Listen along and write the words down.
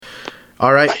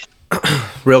All right,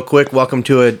 real quick, welcome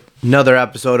to another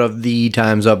episode of the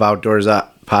Time's Up Outdoors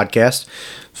podcast.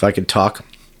 If I could talk.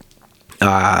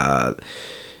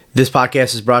 This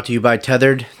podcast is brought to you by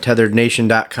Tethered,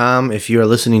 tetherednation.com. If you are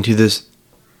listening to this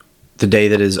the day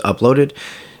that is uploaded,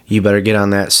 you better get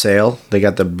on that sale. They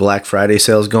got the Black Friday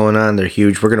sales going on. They're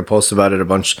huge. We're going to post about it a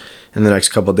bunch in the next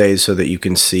couple of days so that you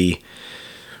can see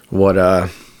what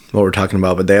we're talking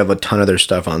about. But they have a ton of their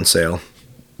stuff on sale.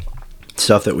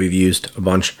 Stuff that we've used a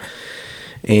bunch.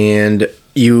 And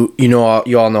you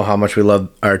all know how much we love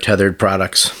our Tethered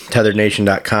products.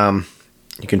 Tetherednation.com.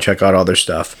 You can check out all their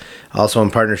stuff. Also in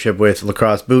partnership with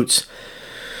Lacrosse Boots.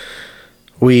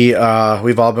 We've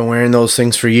all been wearing those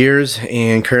things for years,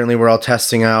 and currently we're all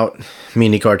testing out. Me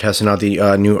and Niko are testing out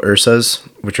the new Ursas,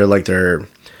 which are like their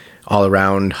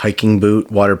all-around hiking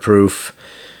boot, waterproof,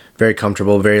 very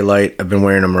comfortable, very light. I've been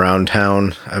wearing them around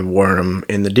town. I've worn them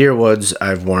in the deer woods.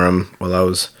 I've worn them while I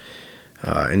was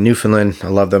in Newfoundland. I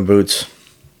love them boots.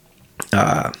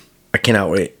 I cannot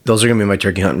wait. Those are going to be my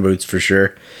turkey hunting boots for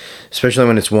sure, especially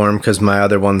when it's warm, because my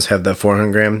other ones have that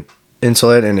 400-gram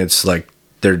insulate, and it's like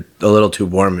they're a little too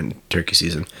warm in turkey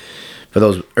season. But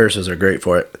those Ursas are great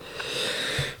for it.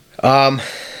 Now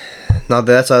that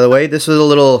that's out of the way, this is a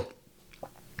little,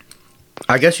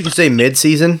 I guess you could say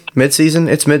mid-season.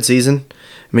 It's mid-season.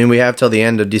 I mean, we have till the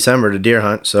end of December to deer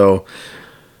hunt, so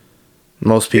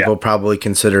most people probably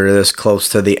consider this close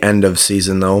to the end of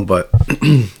season, though. But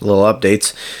little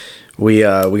updates. We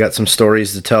got some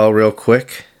stories to tell real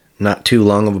quick. Not too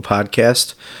long of a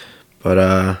podcast, but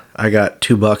I got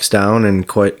 2 bucks down, and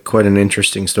quite an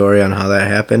interesting story on how that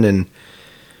happened. And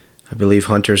I believe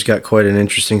Hunter's got quite an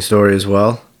interesting story as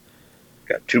well.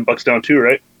 Got 2 bucks down too,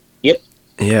 right? Yep.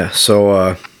 Yeah,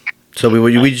 so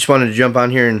we just wanted to jump on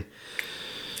here and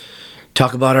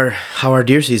talk about how our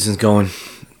deer season's going,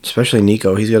 especially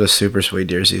Niko. He's got a super sweet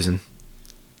deer season.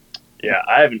 Yeah,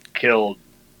 I haven't killed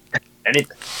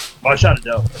anything. Well, I shot a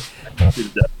doe. I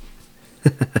shoot a doe.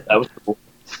 That was cool.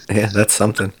 Yeah, that's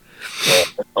something. Yeah,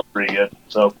 that felt pretty good.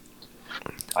 So,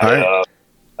 Right.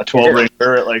 a 12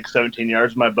 ringer at like 17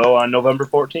 yards with my bow on November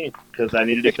 14th because I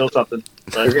needed to kill something.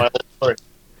 That's my whole story.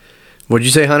 What'd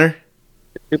you say, Hunter?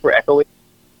 Super echoey.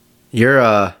 You're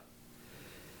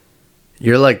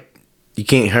like, you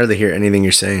can't hardly hear anything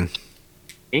you're saying.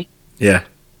 Me? Yeah.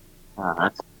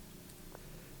 That's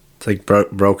It's like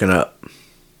broken up.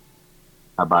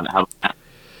 how about that?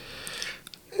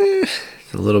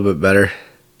 It's a little bit better.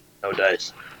 No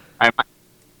dice.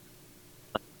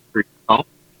 Oh,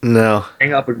 No.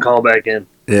 Hang up and call back in.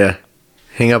 Yeah.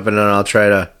 Hang up and then I'll try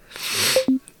to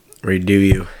redo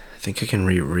you. I think I can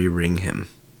re-ring him.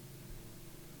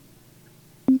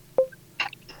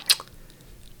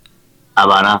 how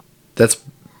about now? That's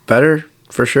better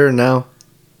for sure now.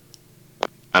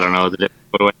 I don't know.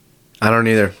 I don't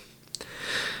either.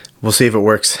 We'll see if it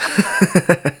works.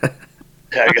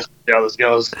 Yeah, I guess we'll see how this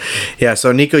goes. Yeah,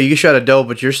 so Niko, you shot a doe,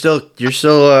 but you're still you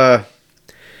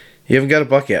haven't got a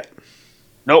buck yet.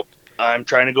 Nope. I'm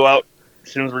trying to go out.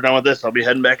 As soon as we're done with this, I'll be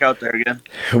heading back out there again.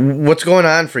 What's going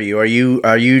on for you? Are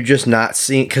you just not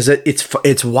seeing? Because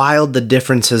it's wild the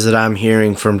differences that I'm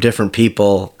hearing from different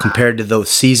people compared to the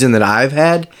season that I've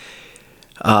had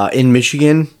in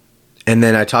Michigan, and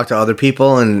then I talk to other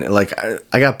people, and like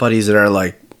I got buddies that are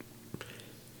like,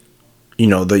 you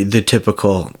know, the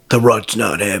typical, the rut's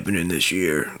not happening this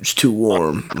year. It's too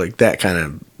warm, like that kind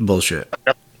of bullshit.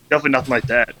 Definitely nothing like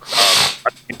that.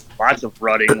 Lots of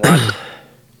rutting,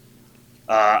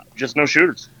 just no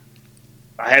shooters.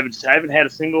 I haven't had a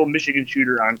single Michigan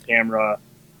shooter on camera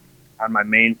on my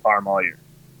main farm all year.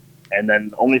 And then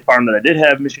the only farm that I did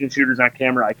have Michigan shooters on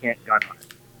camera, I can't gun hunt.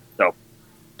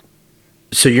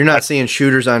 So you're not seeing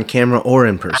shooters on camera or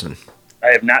in person?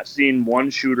 I have not seen one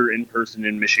shooter in person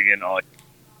in Michigan all year.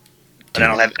 And I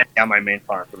don't have any on my main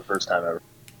farm for the first time ever.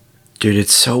 Dude,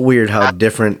 it's so weird how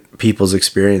different people's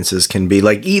experiences can be.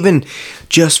 Like, even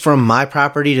just from my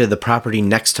property to the property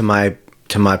next to my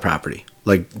property.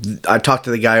 Like, I talked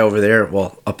to the guy over there,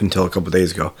 well, up until a couple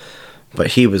days ago, but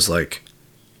he was like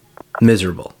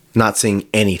miserable, not seeing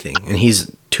anything, and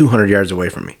he's 200 yards away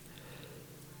from me.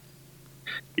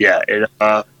 Yeah,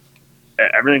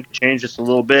 everything can change just a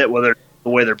little bit, whether it's the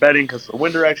way they're bedding because of the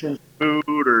wind direction,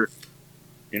 food, or,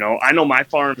 you know, I know my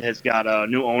farm has got a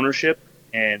new ownership,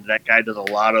 and that guy does a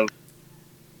lot of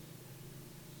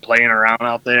playing around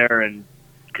out there and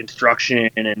construction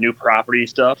and new property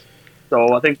stuff.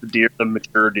 So I think the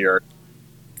mature deer are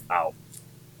out.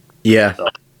 Yeah. So,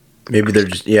 Maybe they're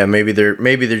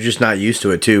just not used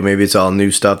to it too. Maybe it's all new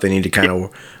stuff. They need to kind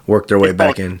of work their way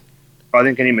back in. I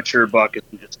think any mature buck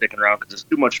isn't just sticking around because there's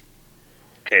too much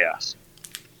chaos.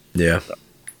 Yeah. So,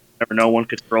 never know. One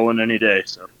could throw in any day.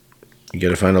 So You got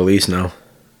to find a lease now.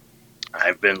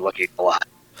 I've been looking a lot.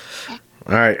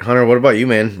 All right, Hunter. What about you,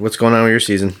 man? What's going on with your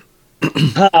season?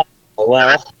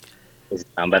 Well, does it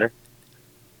sound better?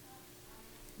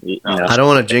 No. I don't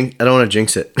want to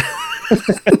jinx it.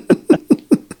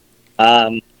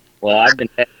 Well, I've been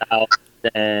heading out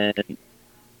since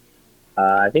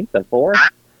I think the 4th.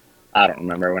 I don't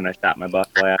remember when I shot my buck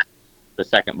last, the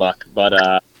second buck,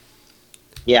 but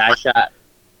yeah, I shot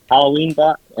Halloween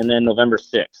buck, and then November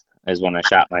 6th is when I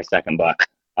shot my second buck.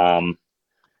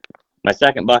 My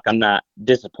second buck, I'm not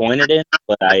disappointed in,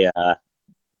 but I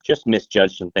just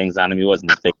misjudged some things on him. He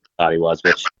wasn't as big as I thought he was,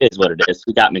 which is what it is.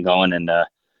 He got me going, and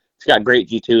he's got great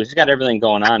G2. He's got everything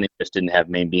going on. He just didn't have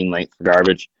main beam length for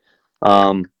garbage.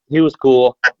 He was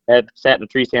cool. I sat in a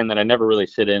tree stand that I never really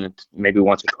sit in, maybe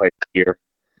once or twice a year.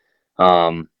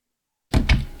 All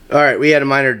right, we had a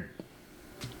minor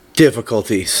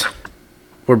difficulties.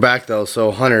 We're back though,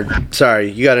 so Hunter, sorry,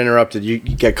 you got interrupted. You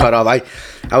get cut off.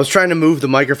 I was trying to move the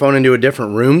microphone into a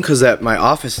different room because my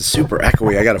office is super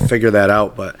echoey. I got to figure that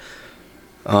out, but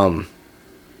I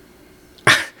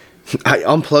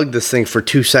unplugged this thing for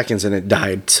 2 seconds and it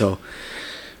died, so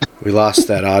we lost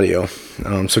that audio.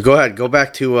 So go ahead, go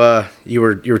back to you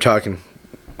were talking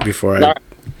before I.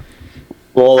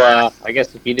 Well, I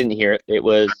guess if you didn't hear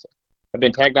it, I've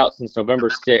been tagged out since November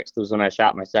 6th was when I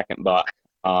shot my second buck.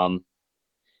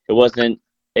 It wasn't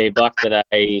a buck that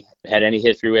I had any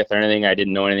history with or anything. I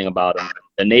didn't know anything about him.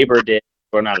 The neighbor did,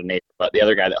 or not a neighbor, but the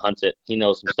other guy that hunts it, he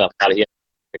knows some stuff about it. He has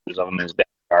pictures of him in his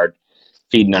backyard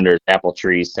feeding under his apple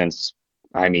tree since,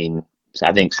 I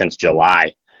think since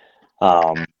July.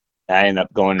 I ended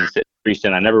up going and sitting in the tree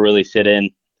stand. I never really sit in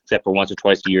except for once or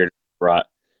twice a year. Rut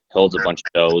holds a bunch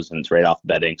of does and it's right off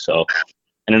bedding. So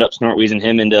ended up snort wheezing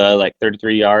him into like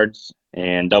 33 yards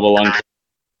and double lung,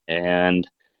 and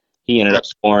he ended up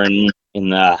scoring in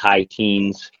the high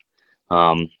teens,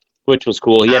 which was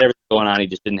cool. He had everything going on. He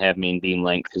just didn't have main beam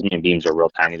length. His main beams are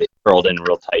real tiny. They curled in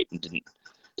real tight and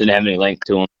didn't have any length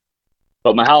to them.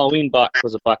 But my Halloween buck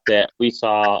was a buck that we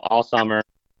saw all summer.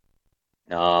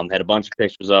 Had a bunch of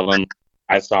pictures of him.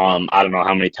 I saw him I don't know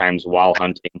how many times while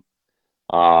hunting.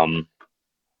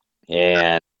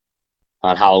 And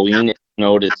on Halloween, it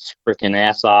snowed its freaking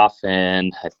ass off.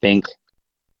 And I think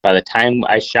by the time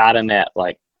I shot him at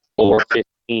like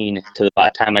 4:15 to by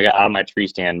the time I got out of my tree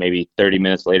stand, maybe 30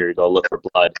 minutes later to go look for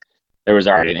blood, there was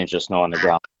already an inch of snow on the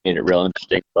ground. Made it real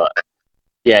interesting. But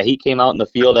yeah, he came out in the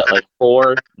field at like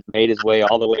 4, made his way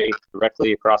all the way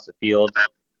directly across the field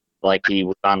like he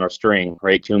was on a string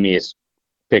right to me. Is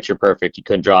picture perfect. You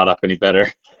couldn't draw it up any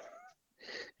better.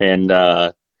 And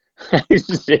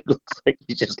it looks like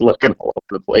he's just looking all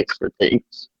over the place for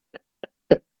things.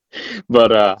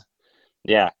 But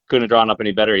yeah, couldn't have drawn up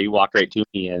any better. He walked right to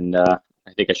me, and I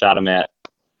think I shot him I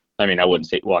wouldn't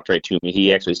say walked right to me.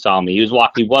 He actually saw me. He was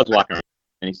walking, and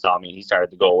he saw me. He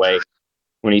started to go away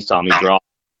when he saw me draw,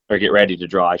 or get ready to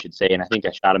draw, I should say. And I think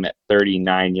I shot him at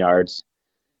 39 yards,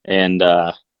 and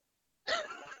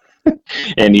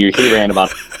and he ran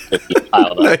about 50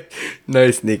 piled up.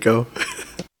 Nice, Niko.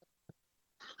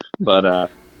 But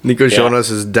Niko's showing us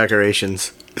his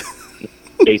decorations.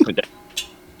 Basement.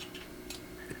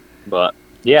 But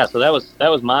yeah, so that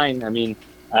was mine. I mean,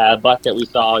 a buck that we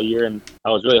saw all year, and I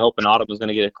was really hoping Autumn was going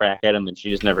to get a crack at him, and she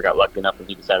just never got lucky enough, and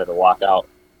he decided to walk out.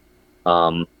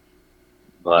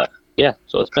 But yeah,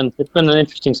 so it's been an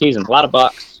interesting season. A lot of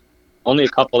bucks, only a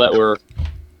couple that were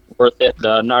worth it.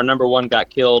 Our number one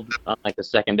got killed on like the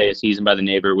second day of season by the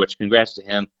neighbor, which congrats to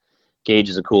him. Gage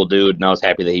is a cool dude, and I was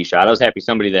happy that he shot. I was happy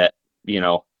somebody that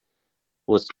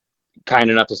was kind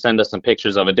enough to send us some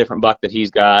pictures of a different buck that he's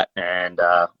got, and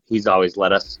he's always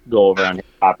let us go over on his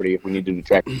property if we need to do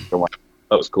tracking for one.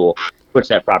 That was cool. Which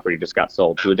that property just got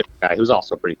sold to a different guy who's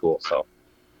also pretty cool. So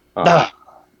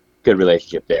good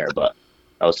relationship there, but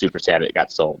I was super sad it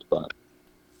got sold, but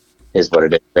is what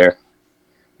it is there.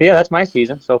 But yeah, that's my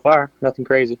season so far. Nothing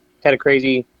crazy. Had a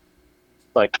crazy,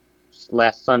 like,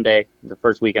 last Sunday, the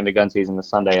first weekend of gun season, the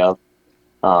Sunday of,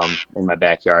 in my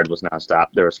backyard was nonstop.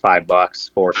 There was 5 bucks,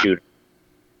 4 shooters,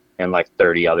 and like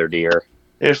 30 other deer.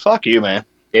 Dude, fuck you, man.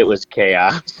 It was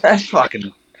chaos. That's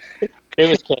fucking... It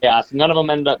was chaos. None of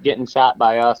them ended up getting shot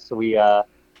by us. We,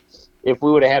 if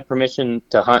we would have had permission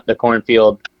to hunt the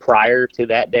cornfield prior to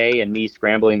that day, and me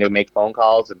scrambling to make phone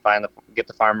calls and get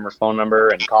the farmer's phone number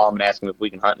and call him and ask him if we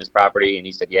can hunt in his property, and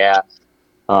he said yeah,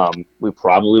 we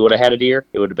probably would have had a deer.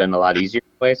 It would have been a lot easier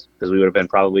place, because we would have been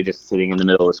probably just sitting in the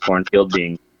middle of this cornfield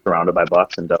being surrounded by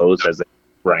bucks and does as they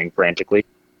were running frantically,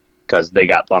 because they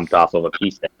got bumped off of a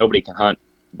piece that nobody can hunt,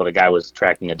 but a guy was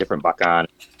tracking a different buck on.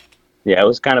 Yeah, it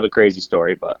was kind of a crazy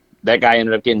story, but that guy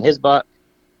ended up getting his buck.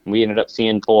 We ended up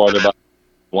seeing 4 other bucks,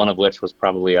 one of which was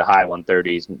probably a high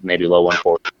 130s, maybe low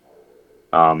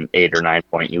 140s, 8 or 9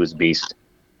 point. He was a beast.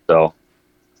 So,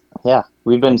 yeah,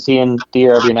 we've been seeing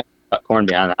deer every night, corn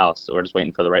behind the house. So we're just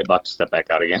waiting for the right buck to step back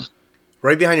out again.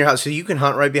 Right behind your house. So you can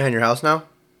hunt right behind your house now?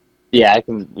 Yeah, I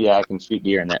can. Yeah, I can shoot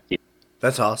deer in that field.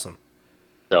 That's awesome.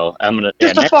 So I'm gonna.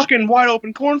 It's a fucking wide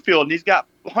open cornfield, and he's got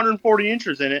 140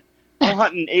 inches in it. I'm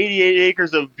hunting 88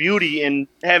 acres of beauty and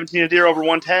haven't seen a deer over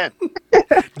 110.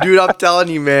 Dude, I'm telling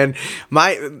you, man.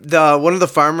 One of the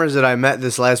farmers that I met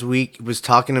this last week was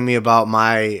talking to me about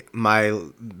my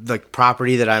like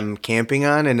property that I'm camping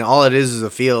on, and all it is a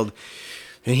field.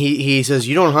 And he says,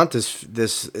 "You don't hunt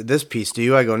this piece, do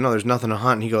you?" I go, "No, there's nothing to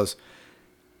hunt." And he goes,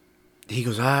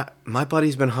 my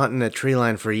buddy's been hunting that tree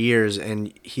line for years,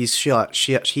 and he has shot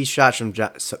some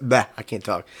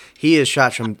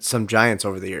giants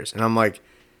over the years." And I'm like,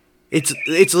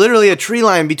 it's literally a tree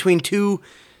line between two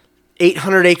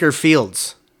 800-acre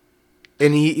fields.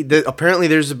 And apparently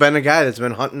there's been a guy that's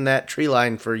been hunting that tree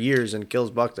line for years and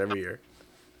kills bucks every year.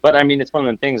 But I mean, it's one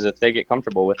of the things, if they get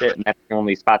comfortable with it, and that's the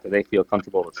only spot that they feel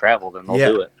comfortable to travel, then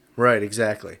they'll do it. Right,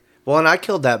 exactly. Well, and I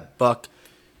killed that buck.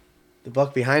 The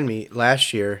buck behind me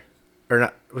last year, or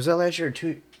not, was that last year or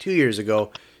 2 years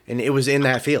ago? And it was in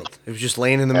that field. It was just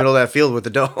laying in the middle of that field with the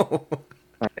doe.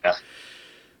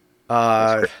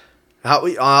 Yeah.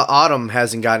 Autumn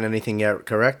hasn't gotten anything yet,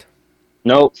 correct?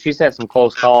 No, she's had some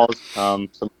close calls, some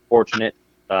fortunate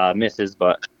misses,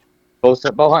 but bow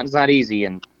hunting's not easy,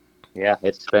 and yeah,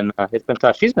 it's been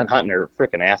tough. She's been hunting her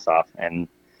freaking ass off, and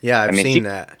yeah, I've seen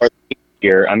that.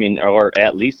 Here, I mean, or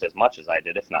at least as much as I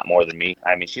did, if not more than me.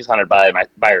 I mean, she's hunted by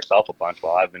herself a bunch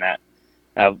while I've been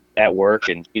at work,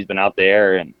 and she's been out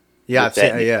there. And yeah, I've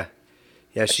seen, yeah.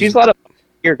 She's let a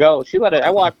deer go. I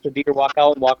watched the deer walk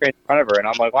out and walk right in front of her, and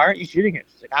I'm like, "Why aren't you shooting it?"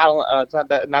 She's like, "I don't. It's not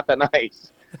that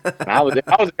nice." And I was in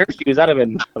her shoes. I'd have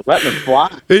been letting them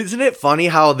fly. Isn't it funny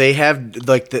how they have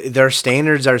like their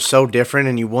standards are so different,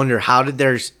 and you wonder how did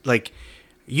theirs like.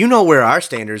 You know where our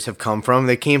standards have come from.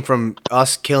 They came from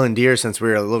us killing deer since we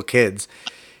were little kids.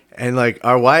 And, like,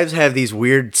 our wives have these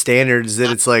weird standards that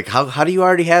it's like, how do you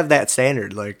already have that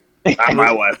standard? Like, not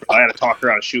my wife. I had to talk her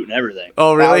out of shooting everything.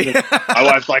 Oh, really? My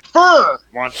wife's like, "Fur!"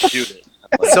 Wants to shoot it.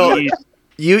 Like, so,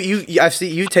 I've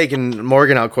seen you've taken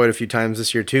Morgan out quite a few times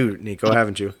this year, too, Nico,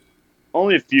 haven't you?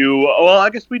 Only a few. Well, I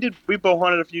guess we did. We bow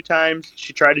hunted a few times.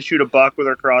 She tried to shoot a buck with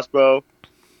her crossbow,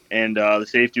 and the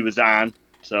safety was on.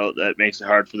 So that makes it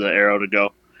hard for the arrow to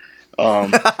go. Damn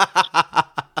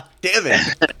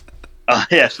it!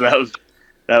 Yeah, so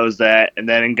that was that. And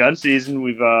then in gun season,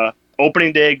 we've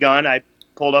opening day gun. I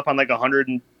pulled up on like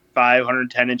 105,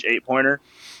 110-inch 8-pointer,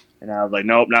 and I was like,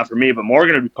 nope, not for me. But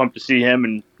Morgan would be pumped to see him,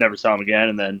 and never saw him again.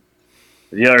 And then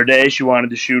the other day, she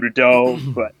wanted to shoot a doe,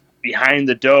 but behind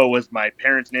the doe was my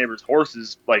parents' neighbor's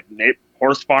horses, like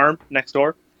horse farm next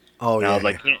door. Oh, and yeah. I was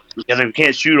like, we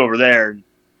can't shoot over there.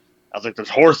 I was like, "There's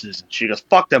horses." She goes,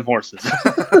 "Fuck them horses."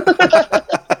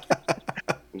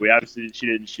 She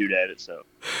didn't shoot at it, so.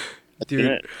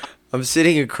 Dude, I'm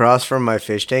sitting across from my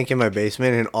fish tank in my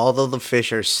basement, and all of the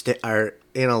fish are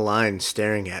in a line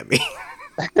staring at me.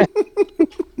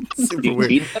 Super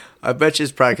weird. I bet you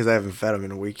it's probably because I haven't fed them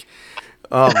in a week.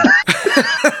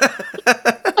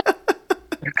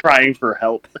 You're crying for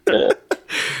help.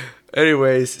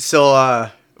 Anyways, so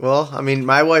well, I mean,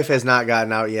 my wife has not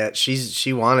gotten out yet.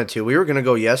 She wanted to. We were gonna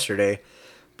go yesterday,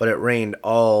 but it rained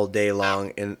all day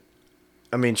long, and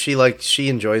I mean, she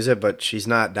enjoys it, but she's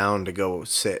not down to go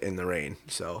sit in the rain.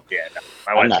 So yeah, no,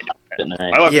 my wife doesn't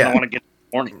want to get in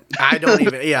the morning. I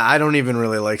don't even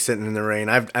really like sitting in the rain.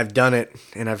 I've done it,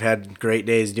 and I've had great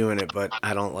days doing it, but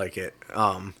I don't like it.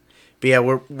 But yeah,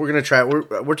 we're gonna try.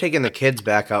 We're taking the kids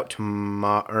back out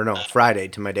Friday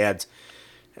to my dad's,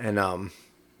 and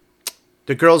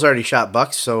the girls already shot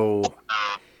bucks, so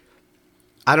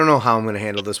I don't know how I'm going to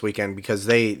handle this weekend because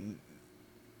I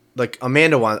want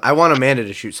Amanda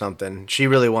to shoot something. She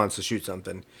really wants to shoot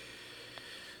something.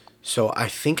 So I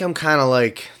think I'm kind of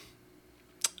like,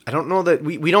 I don't know that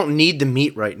we don't need the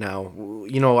meat right now.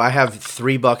 You know, I have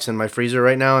 3 bucks in my freezer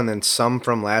right now and then some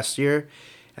from last year,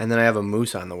 and then I have a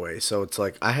moose on the way. So it's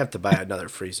like I have to buy another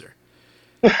freezer.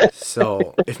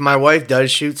 So if my wife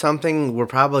does shoot something, we're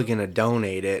probably going to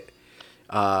donate it.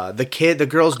 The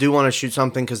girls do want to shoot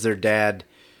something because their dad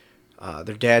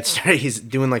he's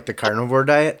doing like the carnivore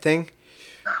diet thing.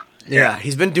 Yeah,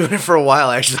 he's been doing it for a while.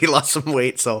 Actually, he lost some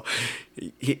weight, so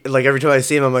like every time I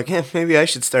see him, I'm like, maybe I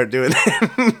should start doing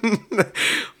that.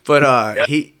 But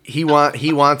he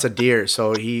wants a deer,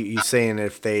 so he's saying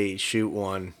if they shoot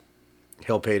one,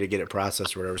 he'll pay to get it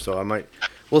processed or whatever. So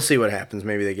we'll see what happens.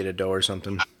 Maybe they get a doe or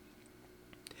something.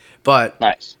 But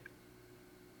Nice.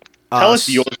 Tell us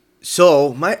yours.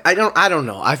 So I don't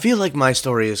know. I feel like my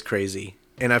story is crazy,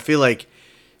 and I feel like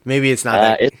maybe it's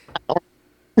not that.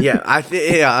 Yeah, I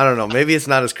don't know. Maybe it's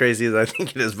not as crazy as I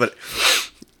think it is, but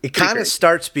it kind of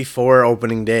starts before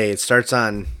opening day. It starts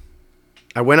on.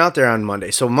 I went out there on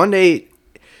Monday. So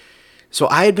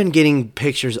I had been getting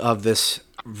pictures of this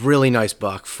really nice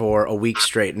buck for a week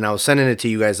straight, and I was sending it to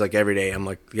you guys like every day. I'm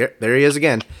like, yeah, there he is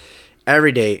again,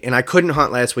 every day. And I couldn't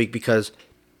hunt last week because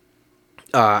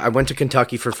I went to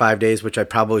Kentucky for 5 days, which I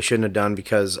probably shouldn't have done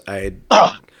because I had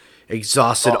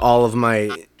exhausted all of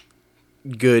my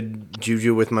good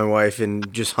juju with my wife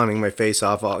and just hunting my face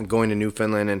off, going to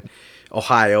Newfoundland and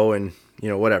Ohio and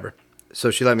whatever.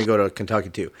 So she let me go to Kentucky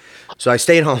too. So I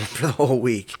stayed home for the whole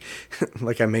week.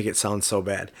 Like I make it sound so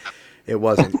bad. It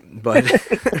wasn't, but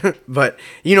but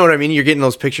you know what I mean. You're getting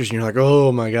those pictures and you're like,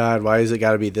 oh my god, why has it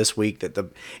got to be this week?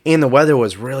 And the weather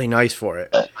was really nice for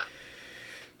it.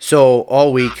 So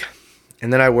all week,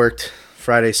 and then I worked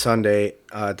Friday, Sunday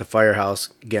at the firehouse.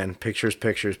 Again, pictures,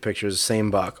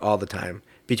 same buck all the time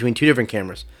between two different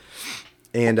cameras.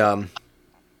 And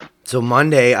so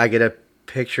Monday I get a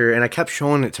picture, and I kept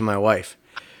showing it to my wife.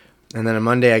 And then on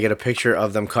Monday I get a picture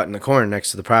of them cutting the corn next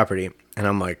to the property, and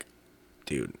I'm like,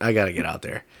 dude, I got to get out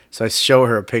there. So I show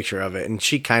her a picture of it, and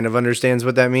she kind of understands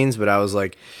what that means, but I was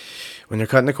like, when they're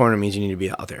cutting the corn, it means you need to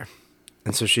be out there.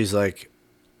 And so she's like,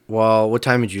 well, what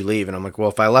time did you leave? And I'm like, well,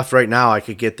 if I left right now, I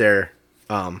could get there,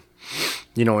 in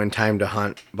time to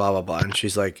hunt, blah, blah, blah. And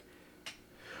she's like,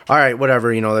 all right,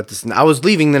 whatever, I was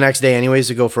leaving the next day anyways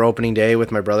to go for opening day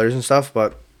with my brothers and stuff.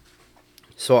 But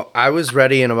so I was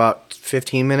ready in about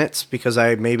 15 minutes because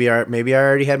I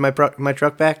already had my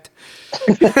truck backed.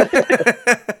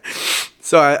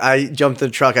 So I jumped in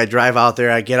the truck. I drive out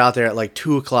there. I get out there at like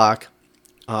 2:00.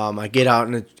 I get out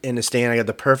in the stand. I got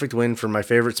the perfect wind for my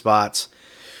favorite spots.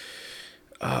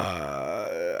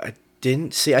 I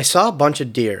saw a bunch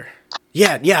of deer.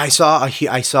 Yeah. I saw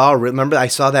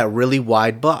that really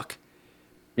wide buck.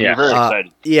 Yeah, very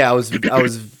excited. Yeah, I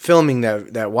was filming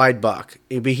that wide buck.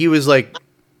 But he was like,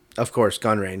 of course,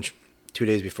 gun range, 2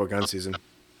 days before gun season.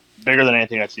 Bigger than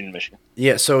anything I've seen in Michigan.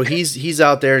 Yeah, so he's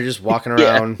out there just walking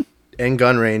around in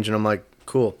gun range, and I'm like,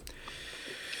 cool.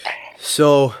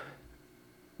 So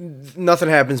nothing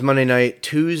happens Monday night.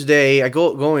 Tuesday, I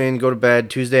go to bed.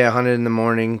 Tuesday, I hunted in the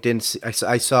morning.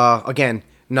 I saw, again,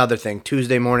 another thing.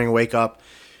 Tuesday morning, wake up,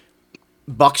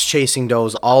 bucks chasing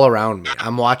does all around me.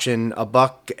 I'm watching a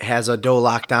buck has a doe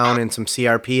locked down and some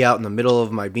CRP out in the middle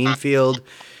of my bean field.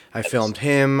 I filmed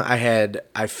him.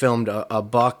 I filmed a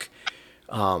buck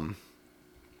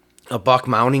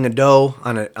mounting a doe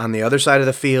on the other side of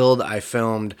the field. I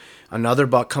filmed another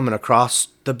buck coming across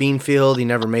the bean field. He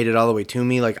never made it all the way to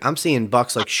me. Like, I'm seeing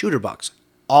bucks, like shooter bucks,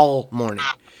 all morning.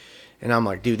 And I'm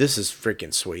like, dude, this is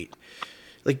freaking sweet.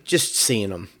 Like, just seeing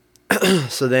them.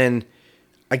 So then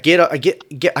I go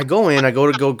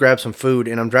to go grab some food,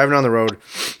 and I'm driving on the road,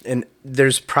 and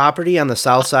there's property on the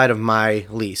south side of my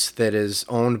lease that is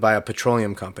owned by a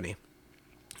petroleum company,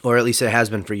 or at least it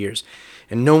has been for years.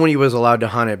 And nobody was allowed to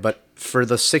hunt it, but for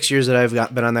the 6 years that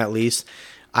I've been on that lease,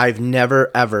 I've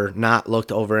never, ever not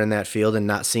looked over in that field and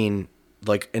not seen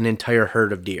like an entire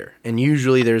herd of deer. And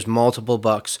usually there's multiple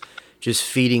bucks just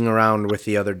feeding around with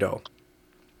the other doe.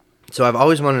 So I've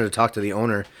always wanted to talk to the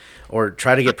owner or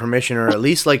try to get permission or at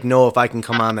least like know if I can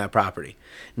come on that property.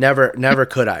 Never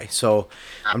could I. So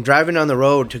I'm driving down the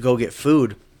road to go get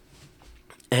food,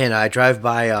 and I drive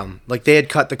by, like they had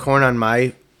cut the corn on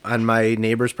my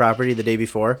neighbor's property the day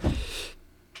before.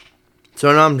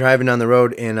 So now I'm driving down the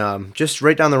road, and just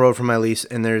right down the road from my lease,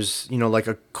 and there's, like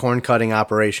a corn cutting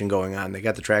operation going on. They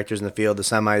got the tractors in the field, the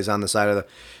semi's on the side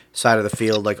of the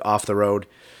field, like off the road.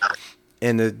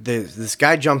 And this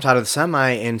guy jumps out of the semi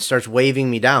and starts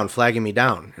waving me down, flagging me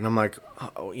down. And I'm like,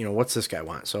 oh, what's this guy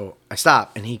want? So I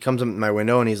stop, and he comes up to my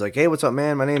window, and he's like, hey, what's up,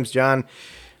 man? My name's John.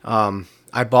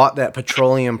 I bought that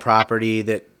petroleum property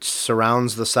that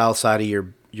surrounds the south side of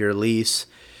your lease.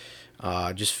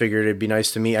 Just figured it'd be nice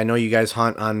to meet. I know you guys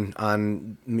hunt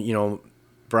on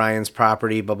Brian's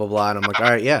property, blah, blah, blah. And I'm like, all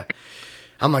right, yeah.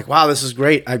 I'm like, wow, this is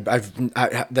great.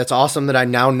 That's awesome that I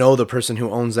now know the person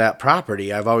who owns that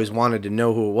property. I've always wanted to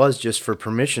know who it was just for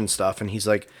permission stuff. And he's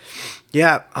like,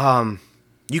 yeah,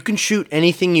 you can shoot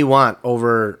anything you want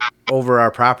over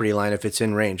our property line if it's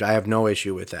in range. I have no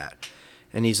issue with that.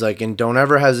 And he's like, and don't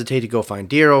ever hesitate to go find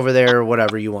deer over there,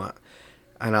 whatever you want.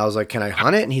 And I was like, can I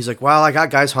hunt it? And he's like, well, I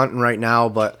got guys hunting right now,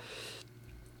 but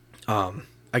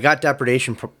I got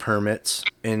depredation permits,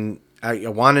 and I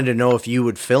wanted to know if you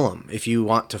would film them, if you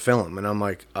want to film them. And I'm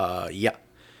like, yeah.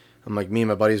 I'm like, me and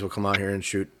my buddies will come out here and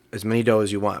shoot as many doe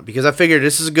as you want, because I figured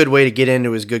this is a good way to get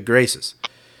into his good graces.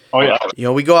 Oh yeah. You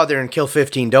know, we go out there and kill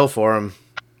 15 doe for him.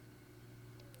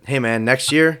 Hey man,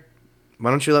 next year, why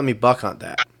don't you let me buck hunt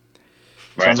that?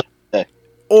 Right.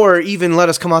 Or even let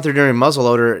us come out there during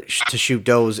muzzleloader to shoot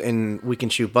does, and we can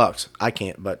shoot bucks. I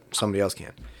can't, but somebody else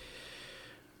can.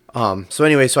 So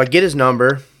anyway, so I get his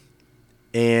number,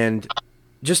 and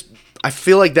just I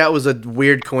feel like that was a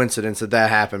weird coincidence that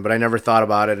happened, but I never thought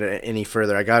about it any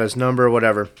further. I got his number,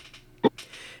 whatever,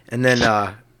 and then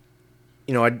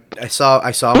you know, I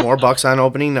saw more bucks on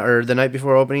opening or the night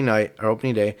before opening night or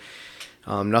opening day.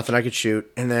 Nothing I could shoot,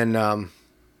 and then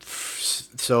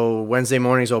so Wednesday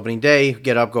morning's opening day.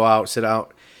 Get up, go out, sit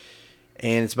out,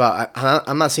 and it's about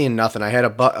I'm not seeing nothing. I had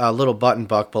a little button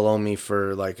buck below me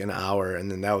for like an hour, and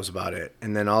then that was about it.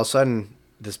 And then all of a sudden,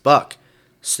 this buck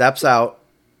steps out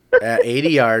at 80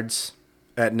 yards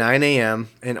at 9 a.m.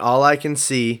 and all I can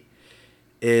see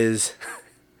is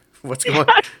what's going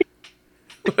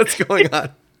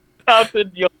on.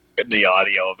 Nothing. You'll get the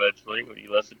audio eventually when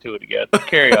you listen to it again.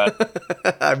 Carry on.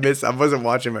 I wasn't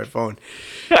watching my phone.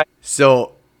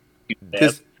 So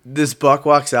this buck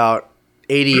walks out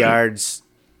 80 yards.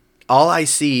 All I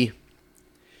see,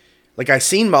 like I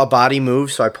seen my body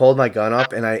move, so I pulled my gun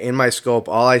up, and in my scope,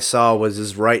 all I saw was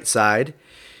his right side.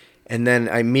 And then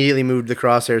I immediately moved the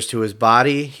crosshairs to his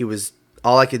body.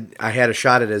 I had a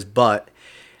shot at his butt,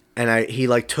 and he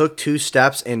like took 2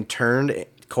 steps and turned,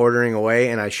 quartering away,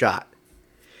 and I shot.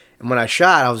 And when I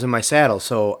shot, I was in my saddle,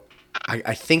 so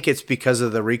I think it's because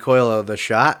of the recoil of the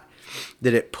shot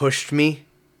that it pushed me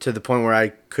to the point where I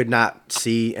could not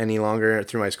see any longer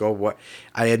through my scope.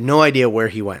 I had no idea where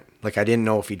he went. Like, I didn't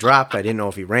know if he dropped. I didn't know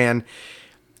if he ran.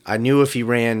 I knew if he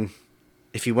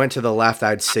went to the left,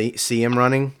 I'd see him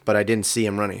running, but I didn't see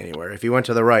him running anywhere. If he went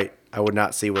to the right, I would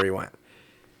not see where he went.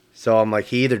 So I'm like,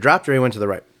 he either dropped or he went to the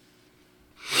right.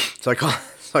 So I call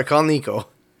Niko,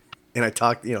 and I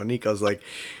talked. You know, Niko's like,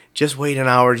 just wait an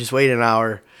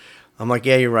hour. I'm like,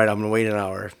 yeah, you're right. I'm going to wait an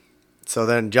hour. So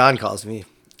then John calls me,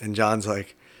 and John's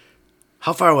like,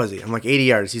 how far was he? I'm like, 80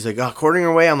 yards. He's like, quartering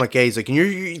away. I'm like, yeah. He's like, and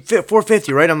you're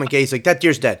 450, right? I'm like, yeah. He's like, that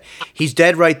deer's dead. He's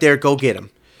dead right there. Go get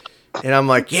him. And I'm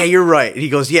like, yeah, you're right. And he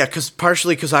goes, yeah,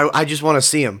 partially because I just want to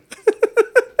see him.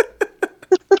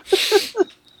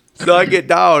 So I get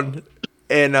down,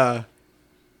 and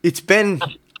it's been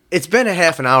a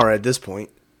half an hour at this point.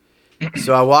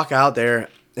 So I walk out there,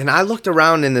 and I looked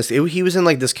around in this. He was in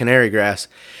like this canary grass,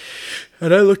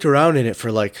 and I looked around in it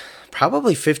for like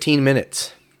probably 15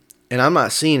 minutes, and I'm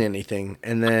not seeing anything.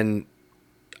 And then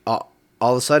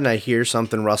all of a sudden, I hear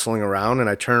something rustling around, and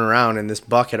I turn around, and this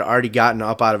buck had already gotten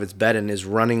up out of its bed and is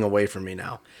running away from me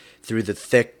now through the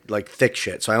thick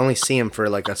shit. So I only see him for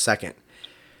like a second,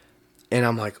 and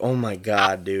I'm like, oh my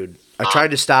god, dude! I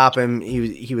tried to stop him.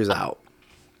 He was out.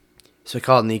 So I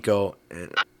called Niko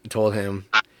and told him.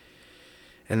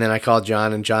 And then I called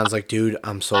John, and John's like, dude,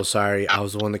 I'm so sorry. I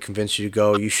was the one that convinced you to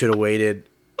go. You should have waited.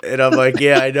 And I'm like,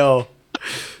 yeah, I know.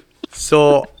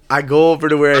 So I go over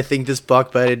to where I think this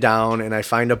buck bedded down, and I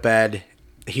find a bed.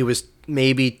 He was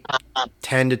maybe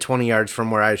 10 to 20 yards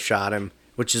from where I shot him,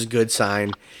 which is a good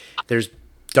sign. There's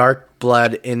dark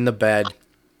blood in the bed.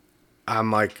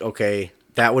 I'm like, okay,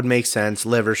 that would make sense.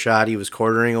 Liver shot. He was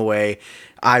quartering away.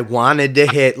 I wanted to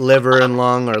hit liver and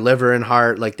lung or liver and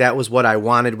heart. Like, that was what I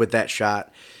wanted with that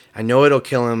shot. I know it'll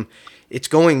kill him. It's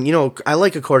going, you know, I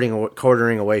like a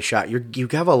quartering away shot. You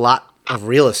have a lot of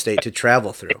real estate to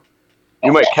travel through.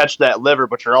 You might catch that liver,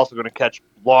 but you're also going to catch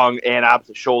lung and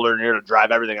opposite shoulder, and you're going to drive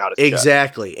everything out of his chest.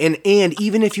 Exactly. And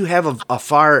even if you have a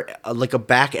far, like a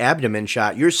back abdomen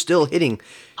shot, you're still hitting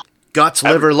guts,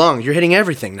 liver, lungs. You're hitting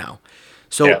everything now.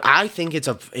 So yeah. I think it's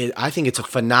a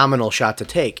phenomenal shot to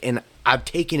take, and I've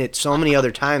taken it so many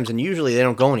other times, and usually they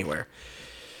don't go anywhere.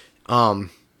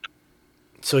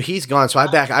 So he's gone. So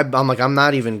I'm like, I'm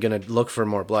not even gonna look for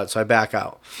more blood. So I back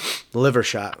out. The liver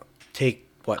shot take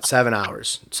 7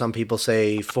 hours? Some people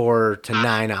say 4 to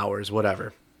 9 hours,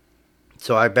 whatever.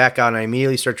 So I back out and I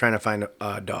immediately start trying to find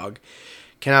a dog.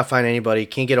 Cannot find anybody.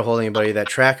 Can't get a hold of anybody. That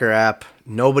tracker app,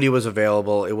 nobody was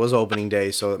available. It was opening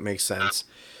day, so it makes sense.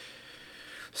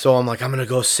 So I'm like, I'm going to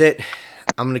go sit.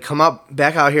 I'm going to come up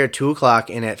back out here at 2 o'clock,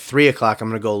 and at 3 o'clock I'm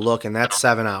going to go look, and that's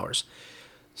 7 hours.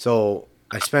 So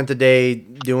I spent the day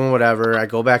doing whatever. I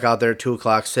go back out there at 2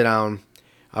 o'clock, sit down.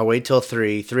 I wait till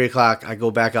 3. 3 o'clock, I go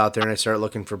back out there, and I start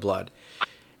looking for blood.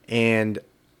 And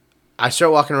I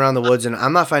start walking around the woods, and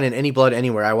I'm not finding any blood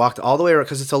anywhere. I walked all the way around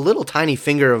because it's a little tiny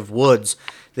finger of woods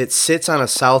that sits on a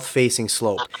south-facing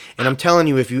slope. And I'm telling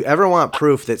you, if you ever want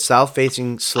proof that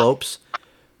south-facing slopes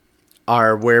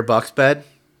are where bucks bed,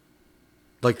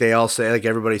 like they all say, like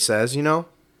everybody says, you know,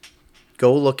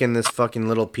 go look in this fucking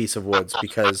little piece of woods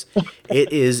because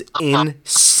it is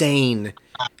insane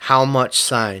how much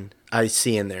sign I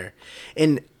see in there.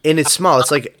 And it's small.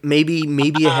 It's like maybe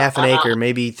a half an acre,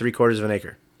 maybe 3/4 of an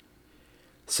acre.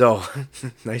 So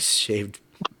nice shaved.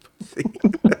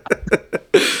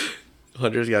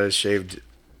 Hunter's got a shaved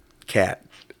cat.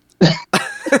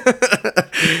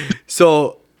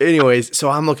 So anyways, so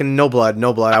I'm looking, no blood.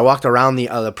 I walked around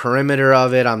the perimeter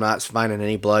of it. I'm not finding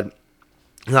any blood.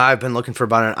 I've been looking for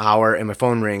about an hour, and my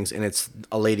phone rings, and it's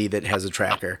a lady that has a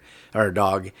tracker or a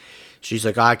dog. She's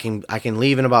like, I can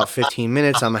leave in about 15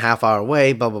 minutes. I'm a half hour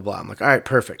away, blah, blah, blah. I'm like, all right,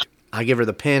 perfect. I give her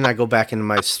the pin. I go back into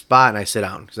my spot, and I sit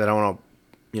down because I don't want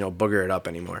to, booger it up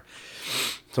anymore.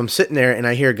 So I'm sitting there, and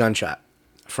I hear a gunshot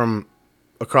from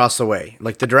across the way,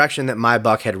 like the direction that my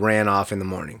buck had ran off in the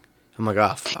morning. I'm like,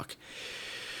 oh, fuck.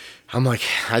 I'm like,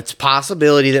 it's a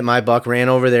possibility that my buck ran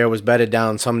over there, was bedded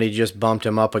down, somebody just bumped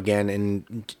him up again,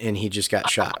 and he just got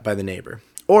shot by the neighbor.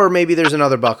 Or maybe there's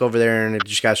another buck over there, and it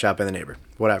just got shot by the neighbor.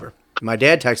 Whatever. My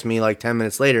dad texted me like 10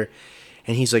 minutes later,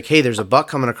 and he's like, hey, there's a buck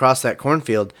coming across that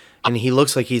cornfield, and he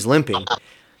looks like he's limping.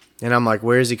 And I'm like,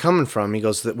 where is he coming from? He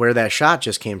goes, where that shot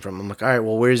just came from. I'm like, all right,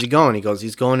 well, where is he going? He goes,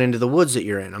 he's going into the woods that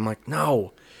you're in. I'm like,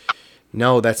 no,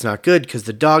 that's not good because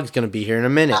the dog's going to be here in a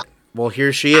minute. Well,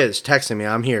 here she is texting me.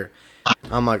 I'm here.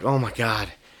 I'm like, oh, my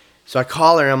God. So I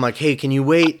call her. I'm like, hey, can you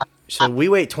wait? So we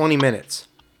wait 20 minutes.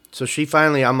 So she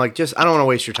finally, I'm like, I don't want to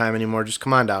waste your time anymore. Just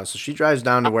come on down. So she drives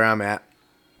down to where I'm at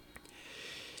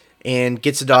and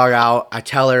gets the dog out. I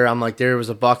tell her, I'm like, there was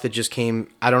a buck that just came.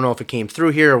 I don't know if it came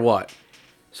through here or what.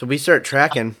 So we start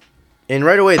tracking. And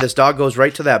right away, this dog goes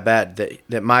right to that bed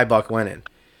that my buck went in.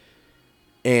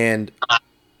 And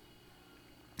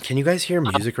can you guys hear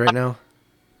music right now?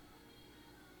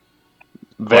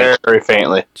 Very, very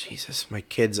faintly. Jesus, my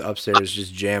kid's upstairs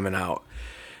just jamming out.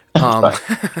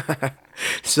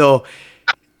 So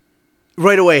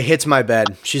right away hits my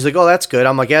bed. She's like, oh, that's good.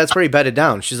 I'm like, yeah, it's pretty bedded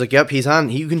down. She's like, yep, he's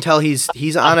on. You can tell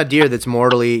he's on a deer that's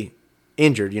mortally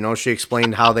injured. She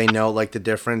explained how they know like the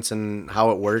difference and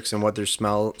how it works and what they're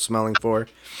smelling for.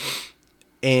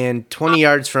 And 20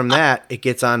 yards from that, it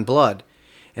gets on blood.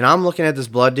 And I'm looking at this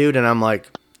blood, dude, and I'm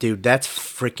like, dude, that's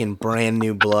freaking brand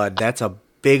new blood. That's a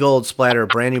big old splatter of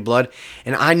brand new blood.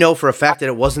 And I know for a fact that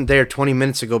it wasn't there 20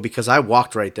 minutes ago because I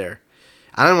walked right there.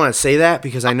 I don't want to say that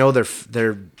because I know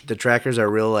the trackers are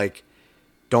real, like,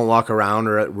 don't walk around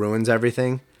or it ruins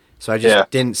everything. So I just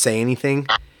didn't say anything.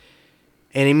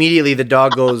 And immediately the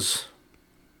dog goes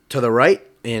to the right,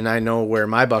 and I know where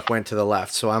my buck went to the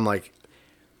left. So I'm like,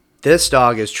 this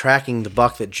dog is tracking the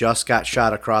buck that just got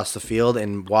shot across the field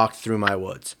and walked through my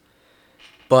woods.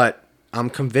 But I'm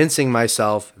convincing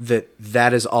myself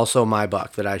that is also my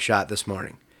buck that I shot this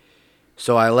morning.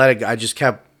 So I just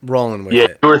kept rolling with it. Yeah,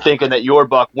 you were thinking that your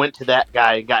buck went to that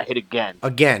guy and got hit again.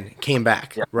 Again, came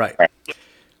back. Yeah. Right.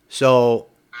 So,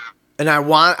 and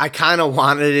I kind of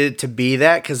wanted it to be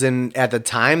that because at the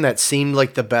time that seemed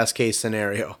like the best case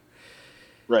scenario.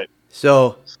 Right.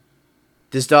 So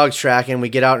this dog's tracking. We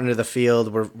get out into the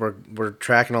field. We're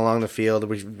tracking along the field.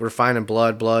 We're finding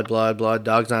blood.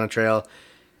 Dog's on a trail.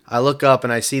 I look up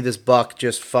and I see this buck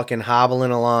just fucking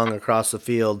hobbling along across the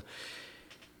field.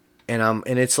 And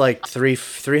it's like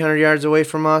 300 yards away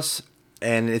from us,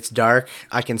 and it's dark.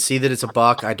 I can see that it's a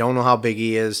buck. I don't know how big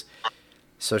he is.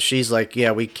 So she's like,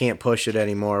 yeah, we can't push it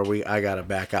anymore. I gotta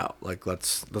back out. Like,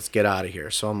 let's get out of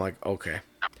here. So I'm like, okay.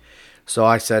 So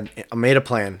I said, I made a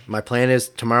plan. My plan is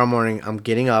tomorrow morning I'm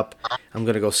getting up. I'm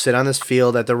gonna go sit on this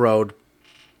field at the road.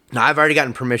 Now I've already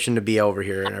gotten permission to be over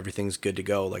here and everything's good to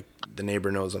go. Like the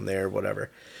neighbor knows I'm there, whatever.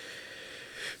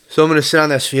 So I'm gonna sit on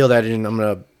this field and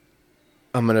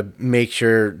I'm gonna make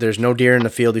sure there's no deer in the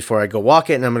field before I go walk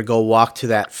it, and I'm gonna go walk to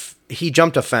that. He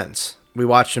jumped a fence. We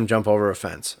watched him jump over a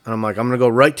fence, and I'm like, I'm gonna go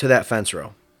right to that fence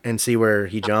row and see where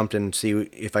he jumped and see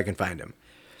if I can find him,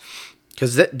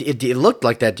 because it looked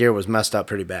like that deer was messed up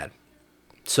pretty bad.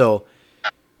 So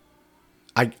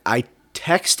I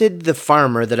texted the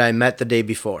farmer that I met the day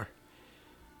before.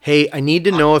 Hey, I need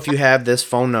to know if you have this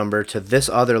phone number to this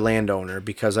other landowner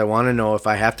because I want to know if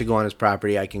I have to go on his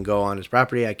property, I can go on his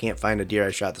property. I can't find a deer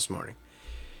I shot this morning.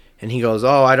 And he goes,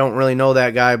 oh, I don't really know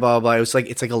that guy, blah, blah. It's like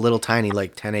a little tiny,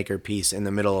 like 10-acre piece in the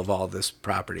middle of all this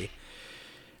property.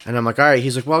 And I'm like, all right.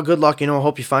 He's like, well, good luck. I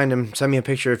hope you find him. Send me a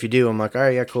picture if you do. I'm like, all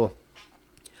right, yeah, cool.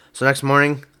 So the next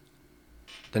morning,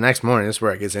 this is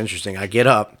where it gets interesting. I get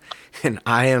up and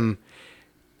I am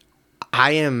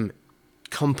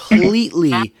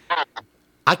completely,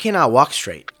 I cannot walk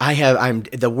straight.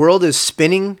 The world is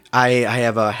spinning. I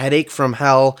have a headache from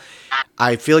hell.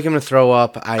 I feel like I'm gonna throw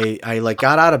up. I like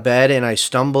got out of bed and I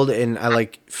stumbled and I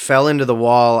like fell into the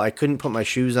wall. I couldn't put my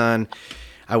shoes on.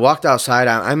 I walked outside.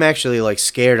 I'm actually like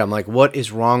scared. I'm like, what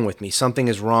is wrong with me? Something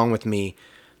is wrong with me.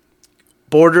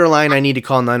 Borderline, I need to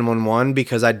call 911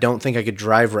 because I don't think I could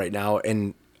drive right now,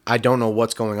 and I don't know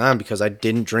what's going on because I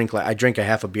didn't drink. I drank a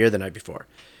half a beer the night before.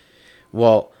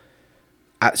 Well,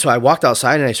 so I walked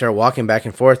outside and I started walking back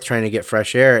and forth trying to get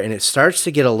fresh air, and it starts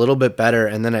to get a little bit better,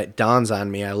 and then it dawns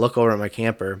on me. I look over at my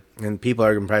camper, and people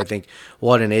are going to probably think,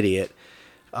 what an idiot.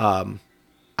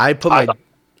 I put my...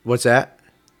 What's that?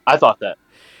 I thought that.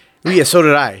 Yeah, so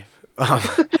did I.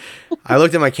 I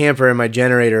looked at my camper, and my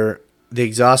generator, the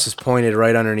exhaust is pointed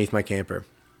right underneath my camper,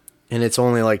 and it's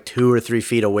only like 2 or 3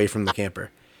 feet away from the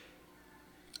camper.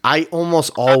 I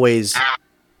almost always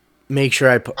make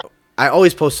sure I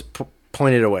always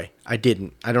point it away. I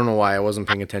didn't. I don't know why. I wasn't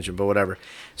paying attention, but whatever.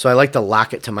 So I like to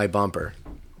lock it to my bumper.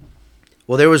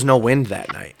 Well, there was no wind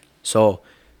that night. So,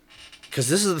 because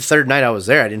this is the third night I was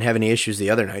there, I didn't have any issues the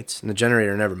other nights, and the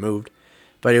generator never moved.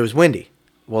 But it was windy.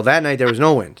 Well, that night there was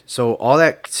no wind. So all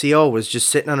that CO was just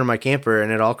sitting under my camper,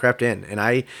 and it all crept in. And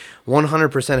I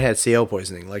 100% had CO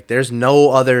poisoning. Like, there's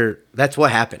no other... That's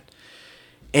what happened.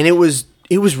 And it was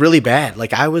really bad.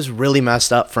 Like, I was really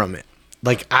messed up from it.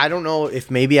 Like, I don't know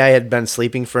if maybe I had been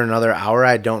sleeping for another hour.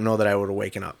 I don't know that I would have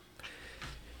waken up.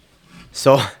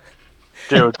 So...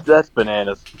 Dude, that's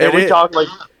bananas. And we talked, like...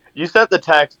 You sent the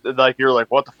text, like, you were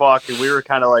like, what the fuck? And we were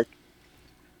kind of like...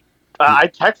 I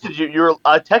texted you.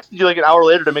 I texted you like an hour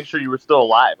later to make sure you were still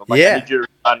alive. I'm like, yeah. I need you to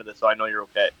respond to this so I know you're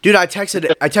okay. Dude, I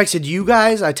texted you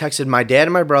guys. I texted my dad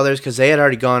and my brothers because they had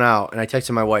already gone out, and I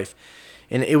texted my wife,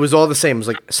 and it was all the same. It was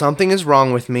like, something is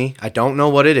wrong with me. I don't know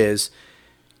what it is.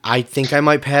 I think I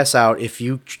might pass out. If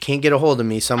you can't get a hold of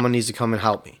me, someone needs to come and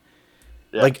help me.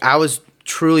 Yeah. Like, I was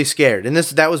truly scared, and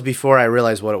that was before I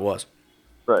realized what it was.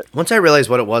 Right. Once I realized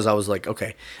what it was, I was like,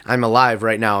 okay, I'm alive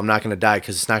right now. I'm not going to die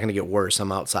because it's not going to get worse.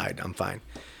 I'm outside. I'm fine.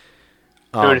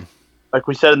 Dude, like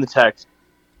we said in the text,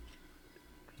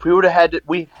 we would have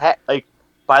had like,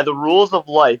 by the rules of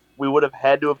life, we would have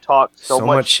had to have talked so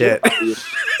much shit. Because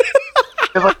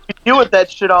like, we deal with that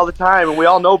shit all the time, and we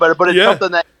all know better, but it's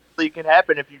something that actually can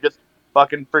happen if you just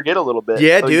fucking forget a little bit.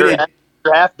 Yeah, so dude.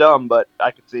 You're half dumb, but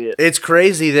I can see it. It's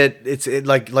crazy that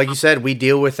like you said, we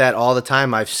deal with that all the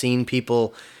time. I've seen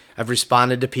people, I've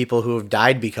responded to people who have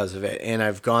died because of it, and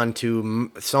I've gone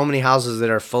to so many houses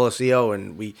that are full of CO,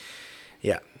 and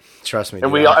trust me.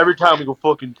 And dude, every time we go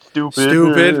fucking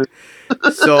stupid.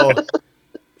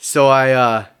 So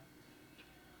I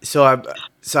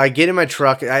get in my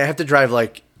truck. I have to drive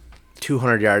like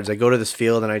 200 yards. I go to this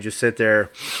field and I just sit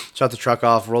there, shut the truck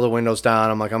off, roll the windows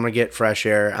down. I'm like, I'm going to get fresh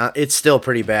air. It's still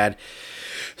pretty bad.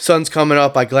 Sun's coming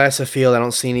up. I glass the field. I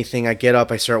don't see anything. I get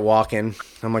up. I start walking.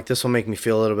 I'm like, this will make me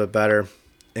feel a little bit better.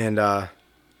 And,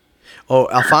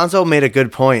 Alfonso made a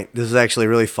good point. This is actually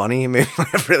really funny. It made me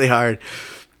laugh really hard.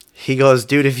 He goes,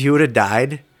 dude, if you would have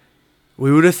died,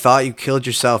 we would have thought you killed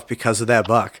yourself because of that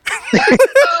buck.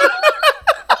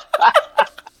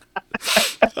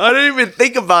 I didn't even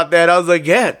think about that. I was like,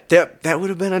 yeah, that would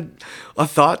have been a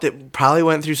thought that probably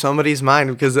went through somebody's mind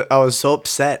because I was so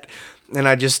upset. And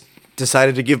I just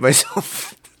decided to give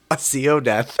myself a CO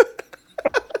death.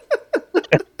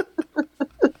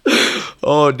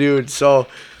 Oh, dude. So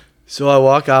I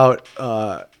walk out,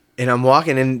 and I'm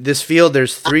walking in this field.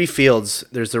 There's 3 fields.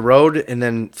 There's the road and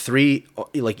then 3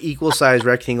 like equal-sized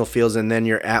rectangle fields, and then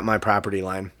you're at my property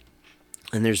line.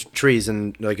 And there's trees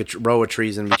and like a row of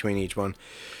trees in between each one.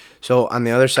 So on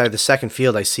the other side of the second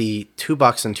field, I see 2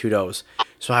 bucks and 2 does.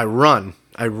 So I run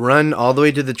all the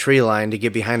way to the tree line to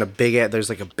get behind there's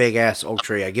like a big ass oak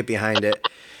tree. I get behind it,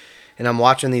 and I'm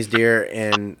watching these deer,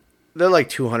 and they're like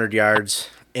 200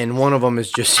 yards, and one of them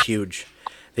is just huge.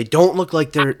 They don't look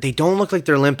like they're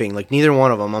limping. Like, neither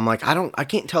one of them. I'm like, I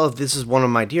can't tell if this is one of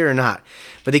my deer or not.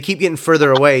 But they keep getting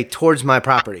further away towards my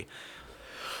property.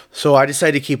 So I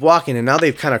decided to keep walking, and now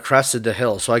they've kind of crested the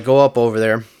hill. So I go up over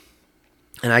there,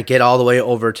 and I get all the way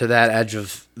over to that edge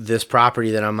of this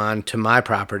property that I'm on to my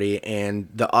property, and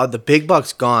the big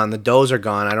buck's gone. The does are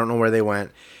gone. I don't know where they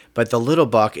went. But the little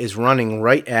buck is running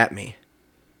right at me.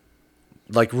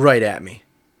 Like, right at me.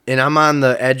 And I'm on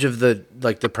the edge of the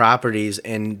properties,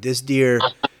 and this deer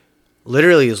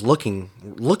literally is looking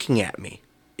at me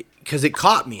because it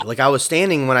caught me. Like, I was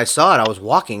standing when I saw it. I was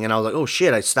walking, and I was like, oh,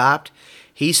 shit, I stopped.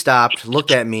 He stopped,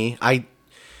 looked at me.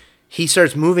 He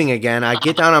starts moving again. I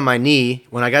get down on my knee.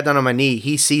 When I got down on my knee,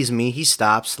 he sees me. He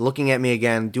stops, looking at me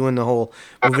again, doing the whole,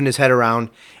 moving his head around,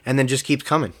 and then just keeps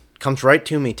coming. Comes right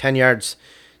to me, 10 yards.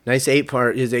 Nice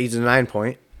 8-point. He's a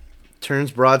 9-point.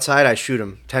 Turns broadside. I shoot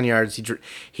him 10 yards.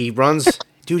 He runs.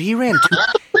 Dude, he ran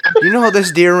you know how this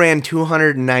deer ran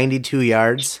 292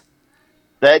 yards?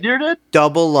 That deer did?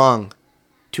 Double lung.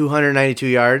 292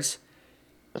 yards.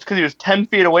 That's because he was 10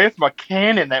 feet away from a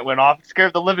cannon that went off. It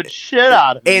scared the living shit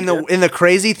out of me. And the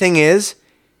crazy thing is,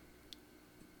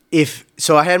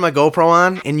 so I had my GoPro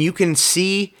on, and you can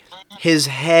see his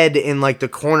head in like the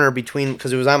corner between,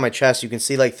 because it was on my chest. You can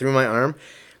see like through my arm.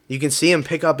 You can see him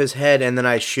pick up his head, and then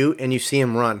I shoot, and you see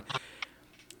him run.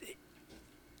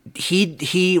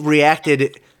 He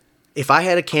reacted. If I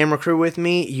had a camera crew with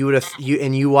me,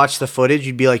 you watched the footage,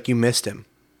 you'd be like, you missed him.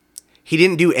 He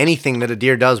didn't do anything that a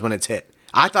deer does when it's hit.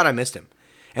 I thought I missed him.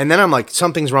 And then I'm like,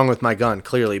 something's wrong with my gun,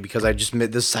 clearly, because I just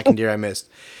missed this second deer I missed.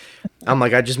 I'm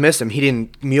like, I just missed him. He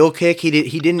didn't mule kick. He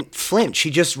didn't flinch.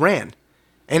 He just ran.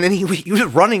 And then he was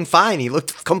running fine. He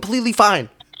looked completely fine.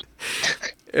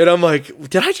 And I'm like,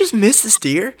 did I just miss this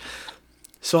deer?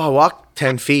 So I walk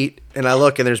 10 feet, and I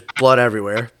look, and there's blood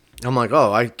everywhere. I'm like,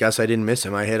 oh, I guess I didn't miss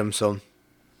him. I hit him. So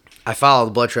I follow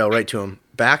the blood trail right to him.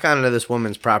 Back onto this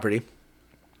woman's property.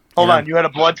 Hold on. You had a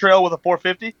blood trail with a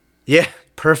 450? Yeah,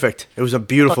 perfect. It was a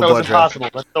beautiful blood trail.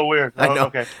 Impossible. That's so weird. I know.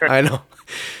 Okay. I know.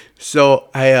 So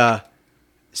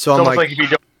It's I'm almost like if you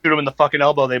don't shoot them in the fucking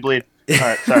elbow, they bleed. All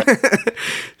right, sorry.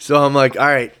 So I'm like, all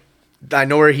right, I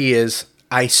know where he is.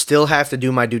 I still have to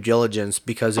do my due diligence,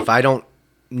 because if I don't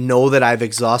know that I've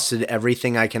exhausted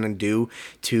everything I can do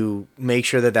to make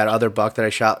sure that other buck that I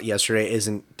shot yesterday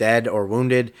isn't dead or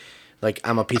wounded, like,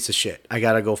 I'm a piece of shit. I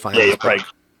gotta go find this buck.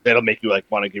 That'll make you like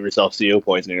want to give yourself CO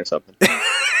poisoning or something.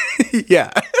 Yeah.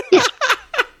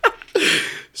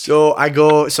 So I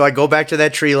go back to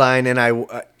that tree line, and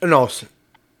did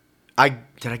I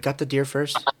gut the deer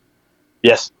first?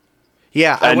 Yes.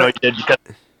 Yeah, I know you did, because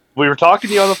we were talking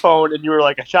to you on the phone, and you were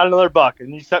like, I shot another buck,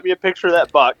 and you sent me a picture of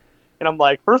that buck, and I'm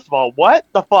like, first of all, what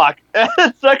the fuck? And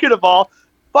second of all,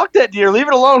 fuck that deer, leave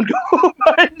it alone, go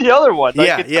find the other one.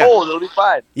 Like, it's cold, it'll be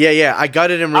fine. Yeah, I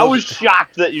gutted him. I was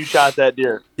shocked that you shot that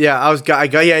deer. Yeah,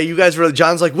 you guys were,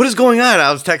 John's like, what is going on?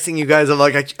 I was texting you guys, I'm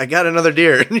like, I got another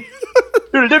deer. Dude,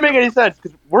 it didn't make any sense,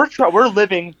 because we're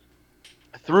living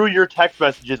through your text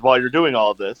messages while you're doing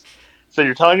all of this. So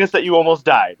you're telling us that you almost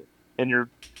died, and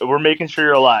we're making sure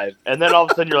you're alive. And then all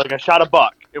of a sudden you're like, I shot a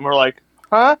buck. And we're like,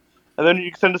 huh? And then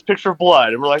you send us a picture of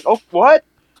blood. And we're like, oh, what?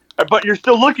 But you're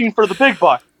still looking for the big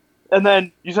buck. And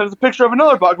then you send us a picture of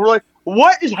another buck. We're like,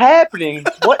 what is happening?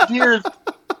 What deer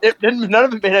none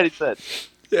of it made any sense.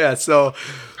 Yeah, so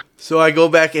I go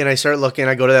back and I start looking.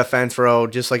 I go to that fence row,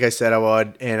 just like I said I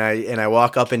would. And I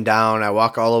walk up and down. I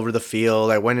walk all over the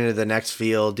field. I went into the next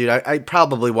field. Dude, I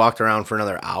probably walked around for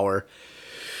another hour.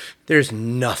 There's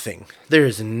nothing.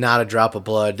 There's not a drop of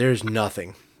blood. There's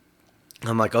nothing.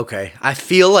 I'm like, okay. I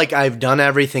feel like I've done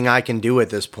everything I can do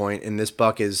at this point, and this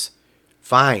buck is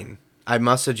fine. I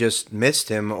must have just missed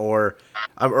him, or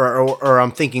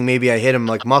I'm thinking maybe I hit him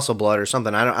like muscle blood or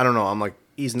something. I don't know. I'm like,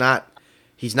 he's not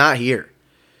here,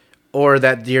 or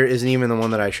that deer isn't even the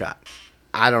one that I shot.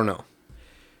 I don't know.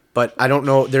 But I don't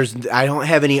know. I don't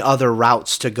have any other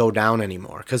routes to go down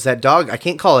anymore, because that dog, I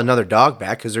can't call another dog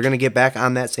back, because they're gonna get back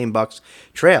on that same buck's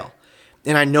trail,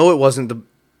 and I know it wasn't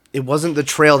the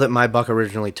trail that my buck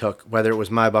originally took, whether it was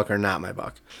my buck or not my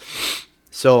buck.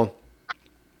 So,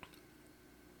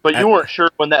 but you weren't sure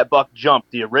when that buck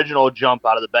jumped, the original jump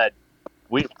out of the bed.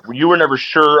 You were never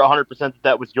sure 100%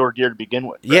 that was your deer to begin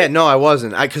with. Right? Yeah, no, I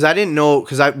wasn't. Because I didn't know.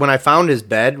 Because when I found his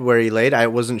bed where he laid, I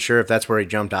wasn't sure if that's where he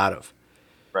jumped out of.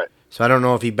 Right. So I don't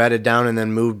know if he bedded down and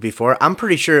then moved before. I'm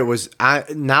pretty sure it was.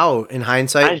 Now in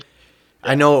hindsight,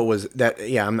 I know it was that.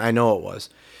 Yeah, I know it was.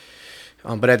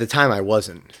 But at the time, I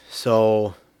wasn't.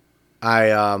 So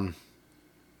I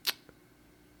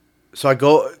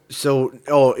go.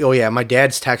 So yeah, my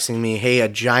dad's texting me, hey, a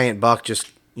giant buck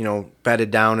just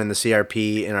bedded down in the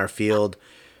CRP in our field.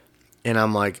 And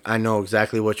I'm like, I know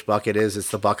exactly which buck it is. It's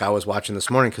the buck I was watching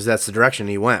this morning, because that's the direction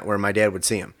he went, where my dad would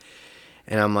see him.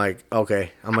 And I'm like,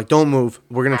 okay. I'm like, don't move.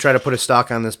 We're going to try to put a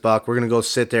stalk on this buck. We're going to go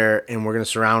sit there, and we're going to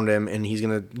surround him, and he's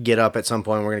going to get up at some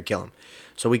point, and we're going to kill him.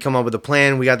 So we come up with a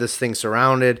plan. We got this thing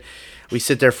surrounded. We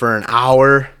sit there for an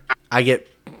hour. I get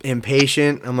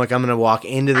impatient. I'm like, I'm going to walk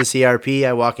into the CRP.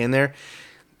 I walk in there.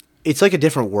 It's like a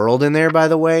different world in there, by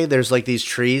the way. There's like these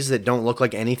trees that don't look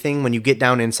like anything. When you get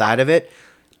down inside of it,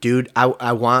 dude,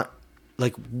 I want,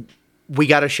 like, we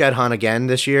got a shed hunt again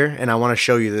this year, and I want to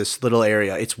show you this little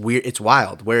area. It's weird. It's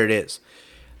wild where it is.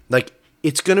 Like,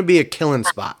 it's going to be a killing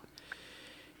spot.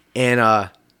 And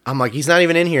I'm like, he's not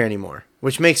even in here anymore,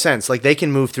 which makes sense. Like, they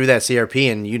can move through that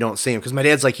CRP and you don't see him. Because my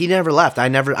dad's like, he never left.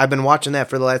 I've been watching that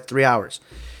for the last 3 hours.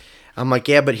 I'm like,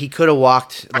 yeah, but he could have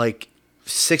walked like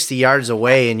 60 yards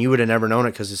away and you would have never known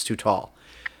it because it's too tall.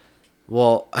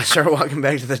 Well, I started walking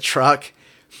back to the truck.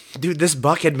 Dude, this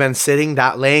buck had been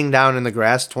laying down in the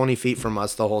grass 20 feet from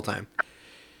us the whole time.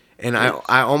 And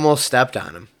I almost stepped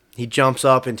on him. He jumps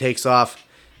up and takes off.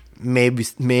 Maybe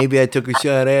I took a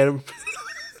shot at him.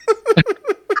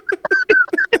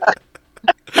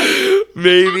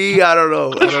 Maybe, I don't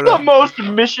know. This is the most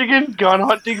Michigan gun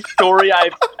hunting story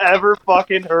I've ever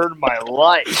fucking heard in my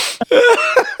life.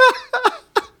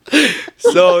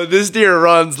 So this deer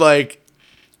runs like,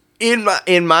 in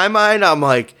my mind, I'm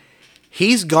like,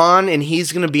 he's gone and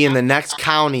he's gonna be in the next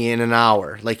county in an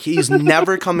hour. Like he's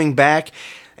never coming back.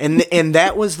 And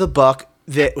that was the buck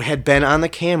that had been on the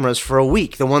cameras for a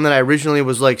week. The one that I originally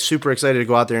was like super excited to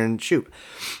go out there and shoot.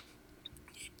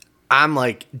 I'm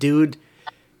like, dude,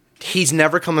 he's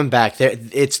never coming back.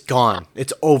 It's gone.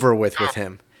 It's over with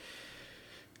him.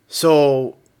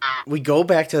 So we go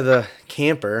back to the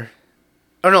camper.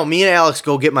 Oh no, me and Alex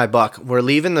go get my buck. We're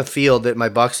leaving the field that my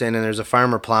buck's in, and there's a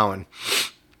farmer plowing.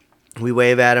 We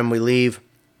wave at him. We leave.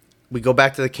 We go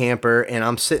back to the camper, and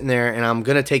I'm sitting there, and I'm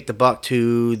gonna take the buck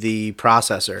to the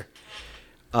processor.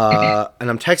 And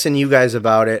I'm texting you guys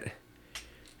about it.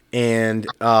 And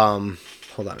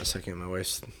hold on a second, my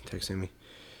wife's texting me.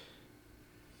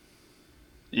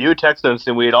 You texted us,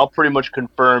 and we had all pretty much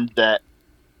confirmed that,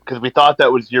 because we thought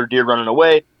that was your deer running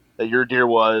away, that your deer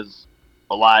was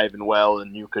alive and well,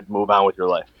 and you could move on with your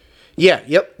life. Yeah.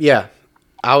 Yep. Yeah.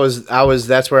 I was.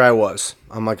 That's where I was.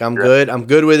 I'm like, I'm good. I'm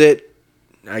good with it.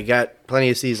 I got plenty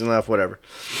of season left. Whatever.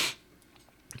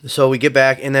 So we get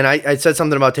back, and then I said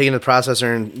something about taking the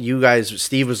processor, and you guys,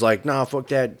 Steve was like, "No, fuck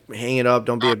that. Hang it up.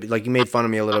 Don't be like." You made fun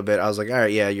of me a little bit. I was like, "All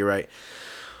right, yeah, you're right."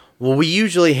 Well, we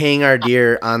usually hang our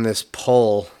deer on this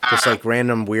pole, this like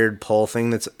random weird pole thing.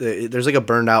 There's like a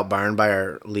burned out barn by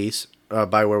our lease,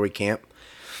 by where we camp.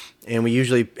 And we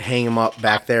usually hang them up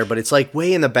back there, but it's like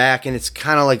way in the back, and it's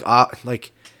kind of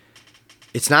like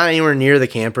it's not anywhere near the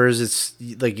campers. It's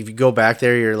like if you go back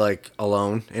there, you're like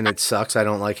alone, and it sucks. I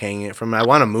don't like hanging it from. I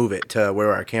want to move it to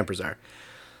where our campers are.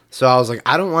 So I was like,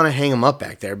 I don't want to hang them up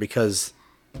back there because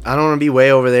I don't want to be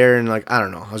way over there, and like I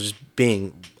don't know. I was just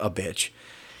being a bitch.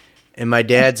 And my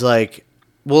dad's like,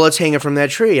 well, let's hang it from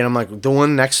that tree. And I'm like, the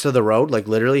one next to the road? Like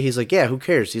literally? He's like, yeah, who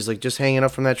cares? He's like, just hang it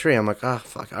up from that tree. I'm like, oh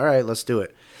fuck, all right, let's do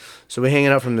it. So we hang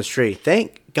it up from this tree.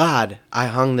 Thank God I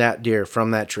hung that deer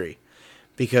from that tree,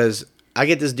 because I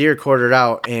get this deer quartered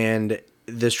out, and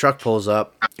this truck pulls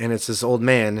up, and it's this old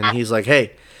man, and he's like,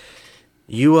 hey,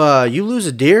 you lose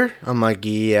a deer? I'm like,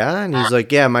 yeah. And he's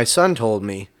like, yeah, my son told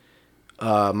me.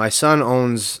 My son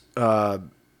owns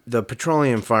the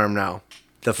petroleum farm now,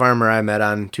 the farmer I met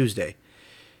on Tuesday.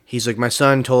 He's like, my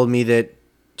son told me that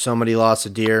somebody lost a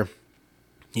deer.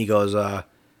 He goes, I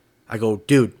go,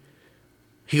 dude.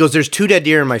 He goes, there's 2 dead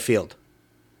deer in my field.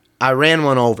 I ran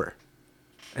one over.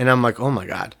 And I'm like, oh my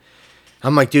God.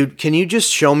 I'm like, dude, can you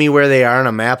just show me where they are on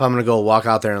a map? I'm going to go walk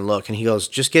out there and look. And he goes,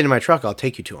 just get in my truck. I'll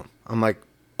take you to him. I'm like,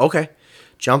 okay.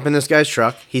 Jump in this guy's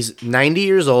truck. He's 90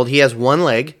 years old. He has one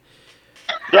leg.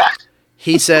 Yeah.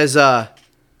 He says,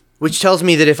 which tells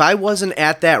me that if I wasn't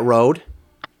at that road.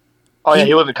 Oh, yeah,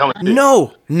 he wasn't coming.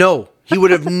 No. He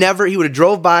would have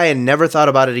drove by and never thought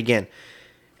about it again.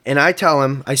 And I tell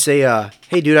him, I say,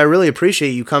 hey, dude, I really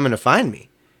appreciate you coming to find me.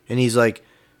 And he's like,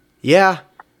 yeah,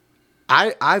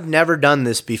 I've never done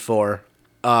this before,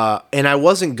 and I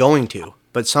wasn't going to,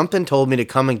 but something told me to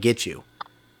come and get you.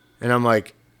 And I'm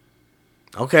like,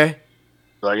 okay.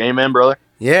 Like, amen, brother.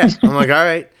 Yeah. I'm like, all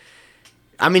right.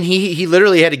 I mean, he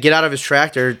literally had to get out of his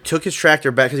tractor, took his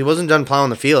tractor back, because he wasn't done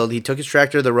plowing the field. He took his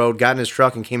tractor to the road, got in his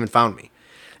truck, and came and found me.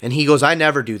 And he goes, I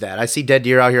never do that. I see dead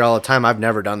deer out here all the time. I've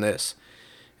never done this.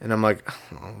 And I'm like,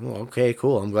 oh, okay,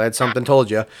 cool. I'm glad something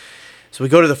told you. So we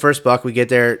go to the first buck. We get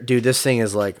there. Dude, this thing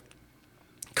is like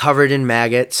covered in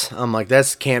maggots. I'm like,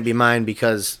 this can't be mine,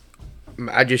 because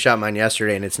I just shot mine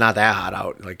yesterday, and it's not that hot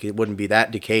out. Like, it wouldn't be that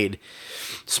decayed.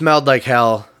 Smelled like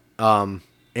hell, and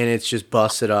it's just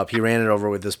busted up. He ran it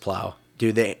over with this plow.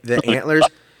 Dude, the antlers,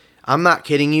 I'm not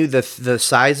kidding you. The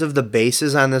size of the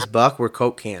bases on this buck were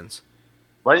Coke cans.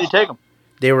 Why didn't you take them?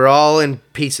 They were all in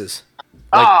pieces.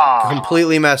 Like,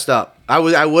 completely messed up. I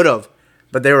would have,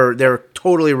 but they were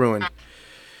totally ruined.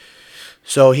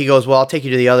 So he goes, well, I'll take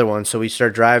you to the other one. So we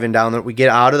start driving down there. We get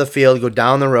out of the field, go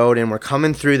down the road, and we're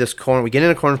coming through this corn. We get in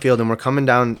a cornfield, and we're coming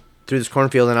down through this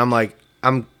cornfield, and I'm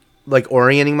like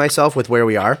orienting myself with where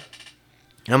we are.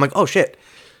 And I'm like, oh shit.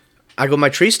 I go, my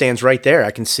tree stand's right there.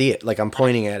 I can see it. Like, I'm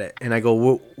pointing at it. And I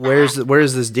go, where's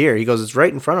this deer? He goes, it's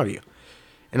right in front of you.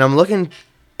 And I'm looking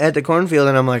at the cornfield,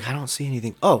 and I'm like, I don't see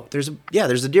anything. Oh, there's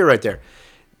a deer right there.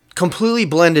 Completely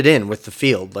blended in with the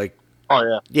field. Like, oh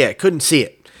yeah. Yeah, couldn't see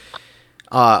it.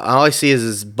 All I see is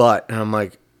his butt, and I'm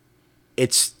like,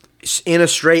 it's in a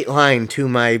straight line to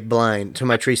my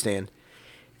tree stand.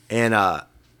 And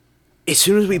as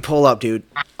soon as we pull up, dude,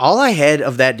 all I had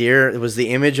of that deer was the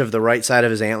image of the right side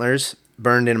of his antlers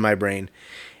burned into my brain.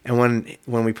 And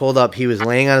when we pulled up, he was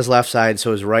laying on his left side,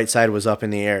 so his right side was up in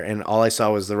the air, and all I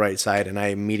saw was the right side, and I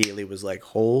immediately was like,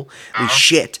 holy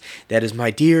shit, that is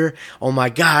my deer. Oh my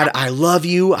God, I love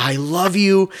you. I love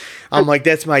you. I'm like,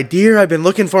 that's my deer. I've been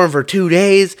looking for him for 2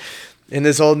 days. And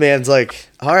this old man's like,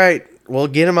 all right, well,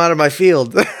 get him out of my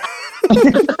field. And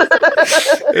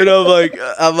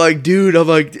I'm like, dude, I'm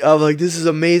like, this is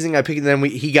amazing. I picked, and then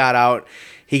he got out.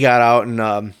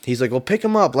 And he's like, well, pick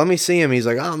him up. Let me see him. He's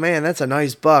like, oh, man, that's a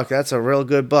nice buck. That's a real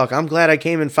good buck. I'm glad I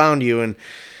came and found you. And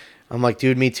I'm like,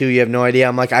 dude, me too. You have no idea.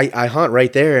 I'm like, I hunt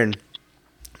right there. And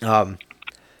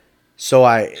so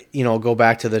I, go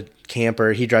back to the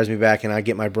camper. He drives me back, and I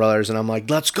get my brothers, and I'm like,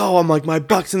 let's go. I'm like, my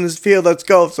buck's in this field. Let's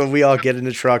go. So we all get in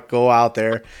the truck, go out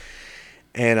there,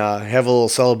 and have a little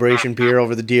celebration beer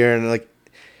over the deer. And,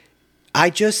 I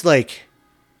just, I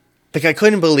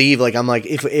couldn't believe, I'm like,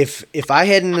 if I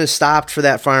hadn't have stopped for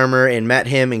that farmer and met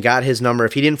him and got his number,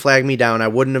 if he didn't flag me down, I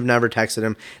wouldn't have never texted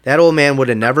him. That old man would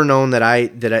have never known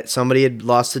that somebody had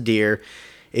lost a deer.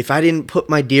 If I didn't put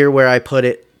my deer where I put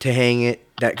it to hang it,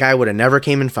 that guy would have never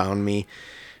came and found me.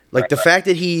 The fact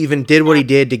that he even did what he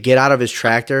did to get out of his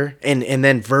tractor and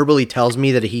then verbally tells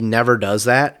me that he never does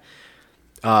that,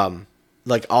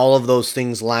 all of those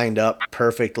things lined up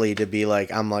perfectly to be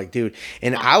I'm like, dude.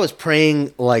 And I was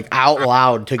praying out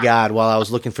loud to God while I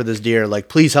was looking for this deer.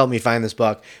 Please help me find this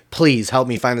buck. Please help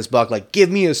me find this buck. Give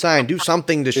me a sign. Do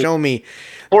something to show me.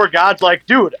 Poor God's like,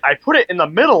 dude, I put it in the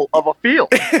middle of a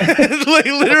field.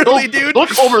 Literally, dude.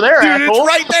 Look over there, dude, asshole. It's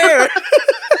right there.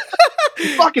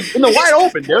 Fucking in the wide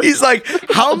open, dude. He's like,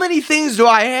 how many things do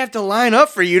I have to line up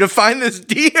for you to find this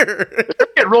deer? You're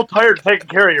getting real tired of taking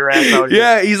care of your ass out here.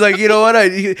 Yeah, he's like, you know what?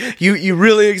 You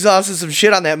really exhausted some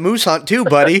shit on that moose hunt too,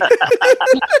 buddy.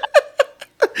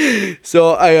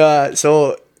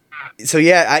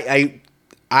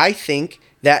 I think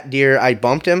that deer, I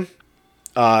bumped him.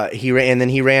 He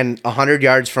ran 100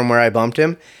 yards from where I bumped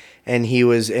him, and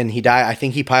he died. I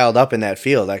think he piled up in that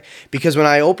field, because when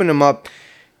I opened him up,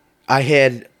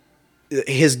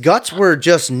 his guts were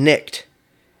just nicked,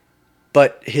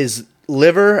 but his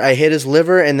liver, I hit his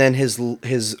liver, and then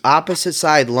his opposite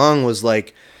side lung was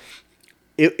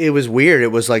it was weird. It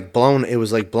was blown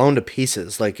to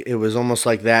pieces. It was almost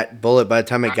like that bullet, by the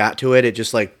time it got to it, it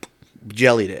just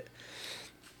jellied it.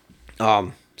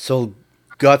 So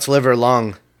guts, liver,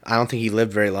 lung, I don't think he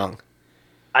lived very long.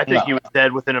 I think he was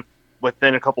dead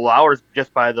within a couple hours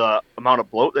just by the amount of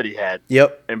bloat that he had.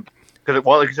 Yep. And because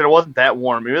it wasn't that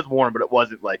warm. It was warm, but it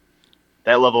wasn't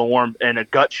that level of warm. And a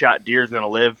gut shot deer is going to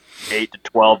live 8 to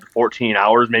 12 to 14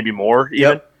 hours, maybe more.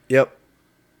 Even. Yep.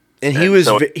 And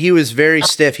he was very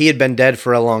stiff. He had been dead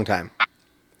for a long time.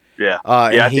 Yeah.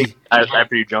 I think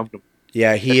after you jumped him.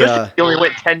 Yeah, he only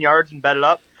went 10 yards and bedded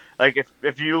up.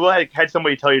 If you had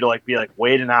somebody tell you to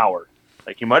wait an hour,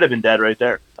 you might have been dead right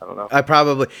there. I don't know. I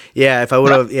probably, if I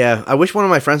would have, I wish one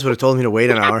of my friends would have told me to wait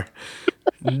an hour.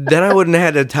 Then I wouldn't have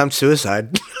had to attempt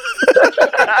suicide.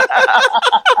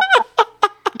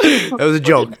 That was a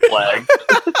joke.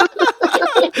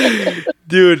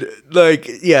 Dude,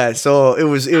 so it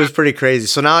was pretty crazy.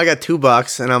 So now I got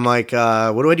 $2 and I'm like,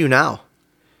 what do I do now?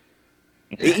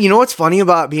 You know what's funny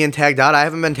about being tagged out? I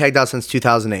haven't been tagged out since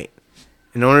 2008.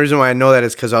 And the only reason why I know that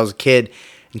is because I was a kid.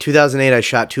 In 2008, I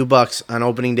shot $2 on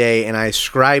opening day, and I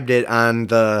scribed it on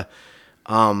the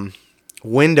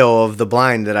window of the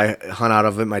blind that I hunt out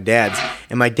of at my dad's.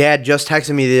 And my dad just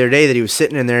texted me the other day that he was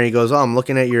sitting in there, and he goes, "Oh, I'm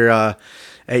looking at your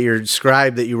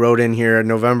scribe that you wrote in here,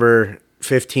 November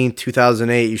 15th,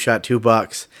 2008. You shot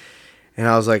 $2." And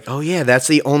I was like, "Oh yeah, that's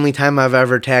the only time I've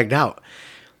ever tagged out."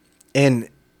 And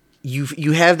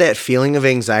you have that feeling of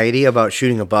anxiety about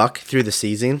shooting a buck through the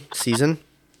season.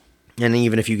 And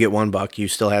even if you get one buck, you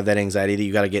still have that anxiety that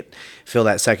you got to fill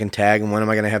that second tag, and when am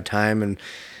I going to have time, and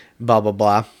blah, blah,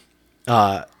 blah.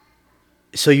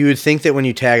 So you would think that when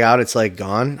you tag out, it's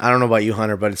gone. I don't know about you,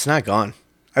 Hunter, but it's not gone.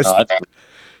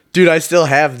 Dude, I still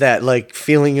have that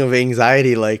feeling of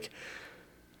anxiety,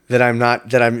 that I'm not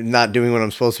doing what I'm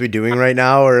supposed to be doing right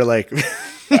now, or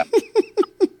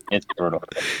It's brutal.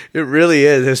 It really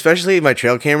is, especially my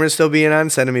trail camera still being on,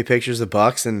 sending me pictures of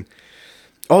bucks. And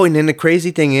then the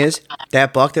crazy thing is,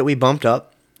 that buck that we bumped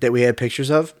up, that we had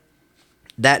pictures of,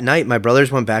 that night my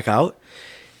brothers went back out,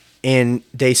 and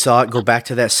they saw it go back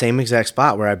to that same exact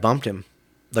spot where I bumped him,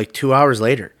 2 hours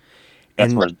later.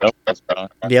 That's where the was from.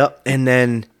 Yep. And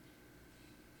then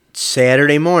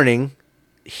Saturday morning,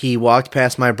 he walked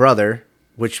past my brother,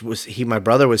 my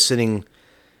brother was sitting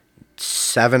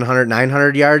 700,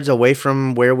 900 yards away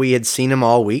from where we had seen him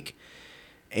all week.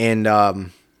 And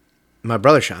my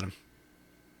brother shot him.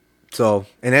 So,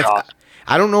 and that's,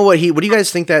 I don't know what do you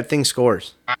guys think that thing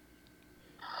scores? I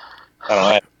don't know.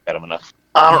 I haven't got him enough.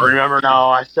 I don't remember now.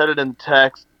 I said it in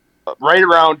text. Right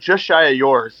around just shy of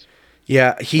yours.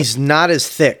 Yeah, he's not as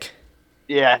thick.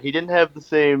 Yeah, he didn't have the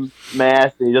same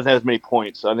mass, and he doesn't have as many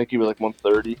points. So I think he was like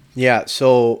 130. Yeah,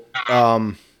 so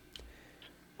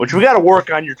which we got to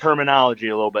work on your terminology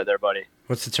a little bit there, buddy.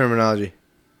 What's the terminology?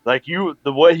 Like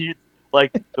the way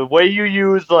you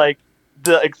use like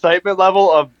the excitement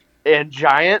level of and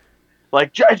giant,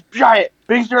 like giant,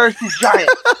 big Jersey giant,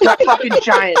 fucking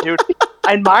giant, dude.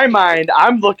 In my mind,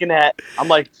 I'm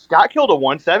like, Scott killed a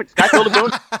 170. Scott killed a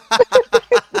boon.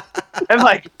 And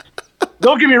like,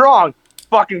 don't get me wrong,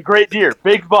 fucking great deer,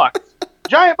 big bucks,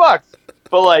 giant bucks.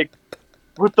 But like,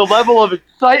 with the level of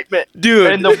excitement,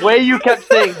 dude, and the way you kept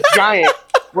saying giant.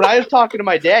 When I was talking to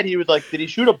my dad, he was like, "Did he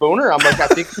shoot a booner?" I'm like, "I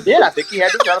think he did. I think he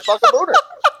had to shot a fucking booner."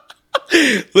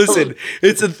 Listen,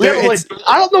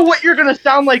 I don't know what you're gonna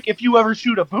sound like if you ever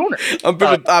shoot a booner. I'm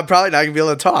probably not gonna be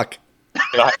able to talk.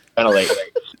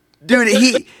 Dude,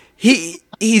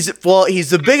 he's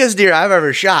the biggest deer I've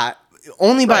ever shot,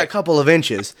 only by a couple of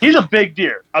inches. He's a big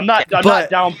deer. I'm not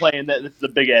downplaying that this is a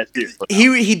big ass deer.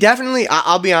 He definitely.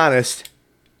 I'll be honest.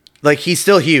 Like, he's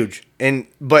still huge,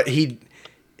 but he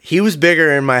was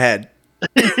bigger in my head.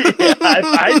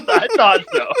 I thought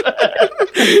so.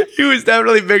 He was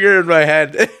definitely bigger in my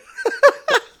head.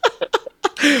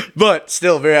 But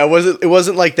still, it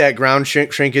wasn't like that ground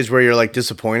shrinkage where you're like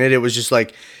disappointed. It was just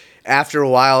like, after a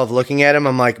while of looking at him,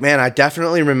 I'm like, man, I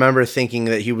definitely remember thinking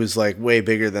that he was like way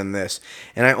bigger than this.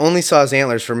 And I only saw his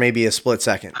antlers for maybe a split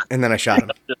second, and then I shot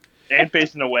him. And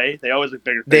facing away, they always look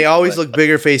bigger. They always look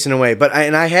bigger facing away. But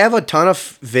I have a ton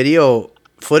of video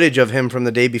footage of him from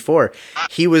the day before.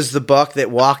 He was the buck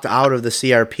that walked out of the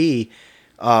CRP.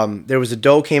 There was a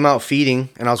doe came out feeding,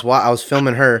 and I was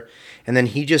filming her, and then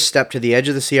he just stepped to the edge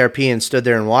of the CRP and stood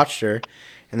there and watched her,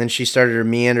 and then she started to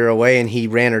meander away, and he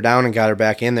ran her down and got her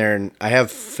back in there, and I have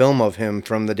film of him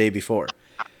from the day before.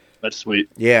 That's sweet.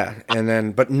 Yeah, and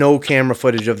then but no camera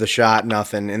footage of the shot,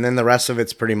 nothing, and then the rest of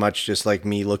it's pretty much just like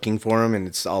me looking for him, and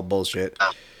it's all bullshit.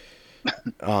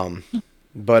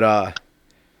 But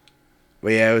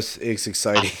yeah, it's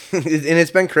exciting, and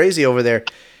it's been crazy over there.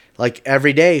 Like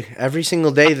every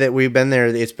single day that we've been there,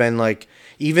 it's been like,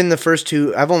 even the first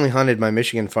two. I've only hunted my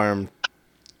Michigan farm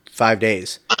 5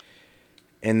 days.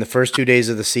 In the first 2 days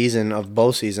of the season, of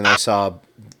bow season, I saw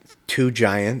 2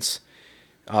 giants.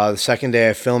 The second day,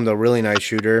 I filmed a really nice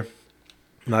shooter.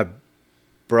 My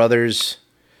brothers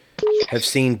have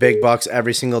seen big bucks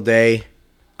every single day.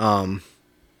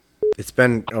 It's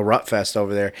been a rut fest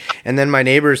over there. And then my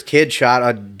neighbor's kid shot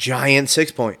a giant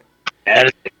 6-point. That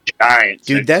is a giant.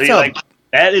 Dude, that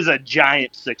is a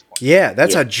giant 6-point. Yeah,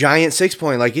 that's a giant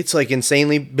 6-point. Like, it's like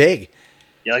insanely big.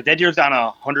 Yeah, like that deer's on a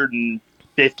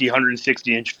 150,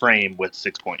 160 inch frame with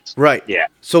 6 points. Right. Yeah.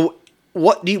 So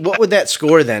what would that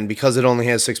score then, because it only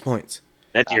has 6 points?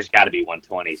 That deer's got to be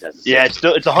 120s. Yeah, it's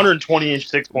a 120 inch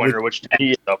 6-pointer, which to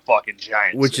me is a fucking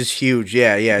giant. Which is huge.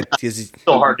 Yeah. It's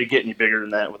still hard to get any bigger than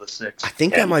that with a 6. I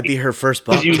think that might be her first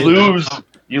buck. You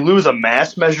lose a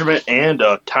mass measurement and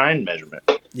a tine measurement.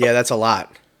 Yeah, that's a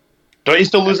lot. Don't you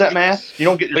still lose that mass? You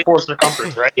don't get your core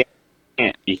circumference, right?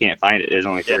 You can't find it. There's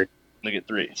only 3. You get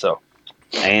 3. So,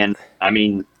 and I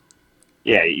mean,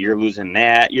 yeah, you're losing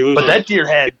that. But that deer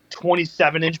had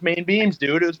 27-inch main beams,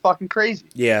 dude. It was fucking crazy.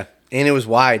 Yeah, and it was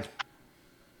wide.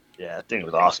 Yeah, that thing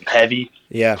was awesome. Heavy.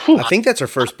 Yeah, whew. I think that's her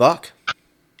first buck.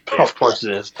 Of course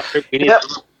it is. Yep.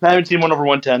 I haven't seen one over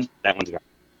 110. That one's gone.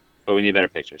 But we need better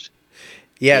pictures.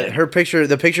 Yeah,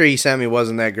 the picture he sent me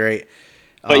wasn't that great.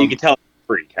 But you can tell it's a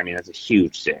freak. I mean, that's a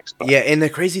huge 6. But. Yeah, and the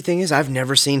crazy thing is, I've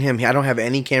never seen him. I don't have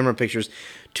any camera pictures.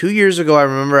 2 years ago, I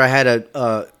remember I had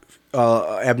a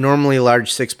abnormally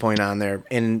large 6-point on there,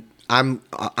 and I'm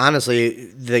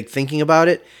honestly, like, thinking about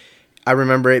it, I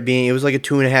remember it was like a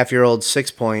 2.5-year-old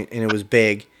 6-point, and it was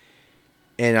big,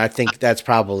 and I think that's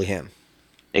probably him.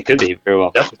 It could be, very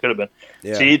well. Definitely could have been.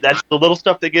 Yeah. See, that's the little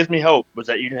stuff that gives me hope, was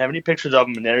that you didn't have any pictures of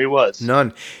him, and there he was.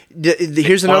 None.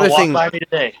 Here's another thing.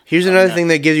 Here's another thing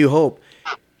that gives you hope.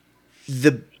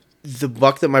 The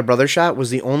buck that my brother shot was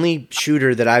the only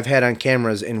shooter that I've had on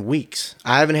cameras in weeks.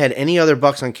 I haven't had any other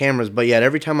bucks on cameras, but yet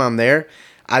every time I'm there,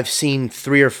 I've seen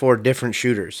 3 or 4 different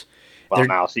shooters. Well,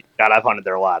 now, see, God, I've hunted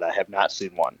there a lot. I have not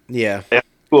seen one. Yeah. They have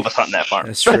 2 of us hunting that farm.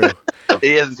 That's true.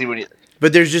 He hasn't seen one either.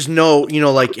 But there's just no,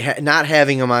 like, not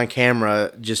having them on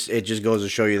camera, it just goes to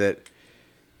show you that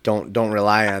don't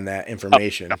rely on that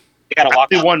information. gotta walk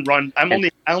one run. I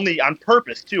only on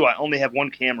purpose too. I only have one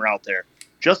camera out there,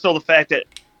 just so the fact that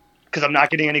because I'm not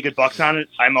getting any good bucks on it,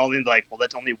 I'm only like, well,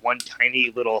 that's only one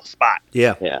tiny little spot.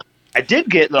 Yeah. I did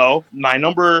get though my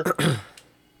number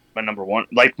one,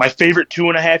 like my favorite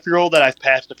 2.5-year-old that I've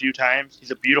passed a few times.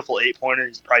 He's a beautiful 8-pointer.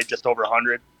 He's probably just over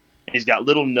 100, and he's got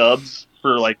little nubs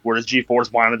for like where his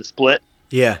G4s wanted to split.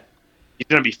 Yeah. He's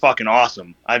gonna be fucking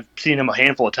awesome. I've seen him a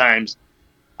handful of times.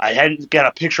 I hadn't got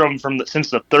a picture of him since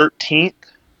the 13th,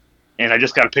 and I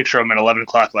just got a picture of him at 11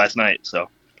 o'clock last night. So,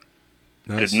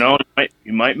 Nice. good know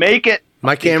you might make it.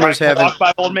 My cameras haven't. Walk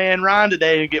by old man Ron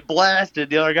today and get blasted.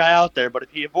 The other guy out there, but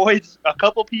if he avoids a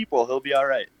couple people, he'll be all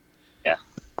right. Yeah.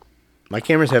 My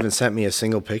cameras haven't sent me a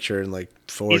single picture in like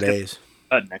 4 days.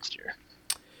 Next year,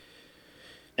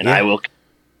 and I will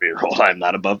reroll. I'm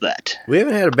not above that. We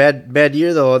haven't had a bad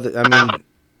year though. I mean,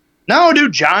 no,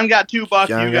 dude. John got $2.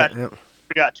 John you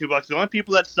got $2. The only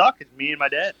people that suck is me and my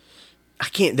dad. I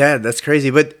can't. That's crazy,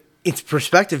 but it's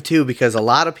perspective too, because a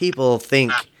lot of people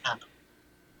think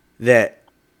that,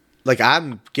 like,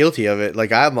 I'm guilty of it.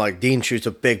 Like, I'm like, Dean shoots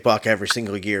a big buck every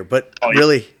single year, but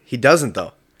really, he doesn't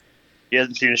though. He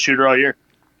hasn't seen a shooter all year.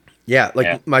 Yeah,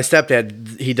 like my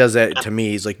stepdad, he does that to me.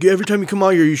 He's like, every time you come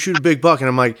out here, you shoot a big buck, and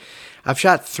I'm like, I've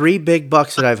shot 3 big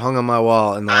bucks that I've hung on my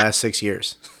wall in the last 6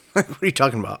 years. What are you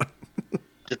talking about?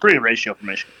 It's a pretty ratio for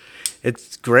Michigan.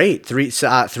 It's great. 3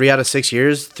 out of 6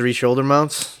 years, 3 shoulder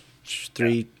mounts,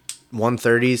 3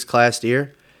 130s class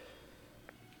deer.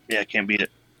 Yeah, can't beat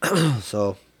it.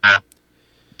 So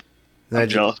I'm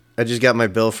jealous. I just got my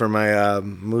bill for my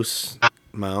moose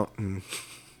mount. And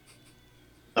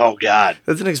oh God,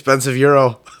 that's an expensive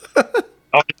euro.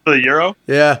 Oh, for the euro?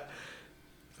 Yeah,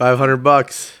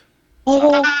 $500.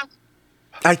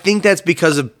 I think that's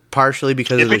partially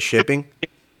because of the shipping.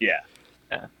 Yeah.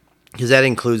 Because that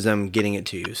includes them getting it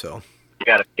to you. So You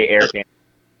gotta pay air can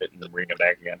and then bring it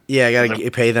back again. yeah, I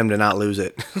gotta pay them to not lose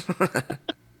it.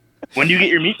 When do you get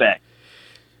your meat back?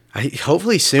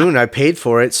 Hopefully soon. I paid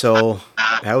for it, so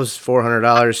that was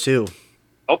 $400 too.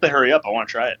 I hope they hurry up. I want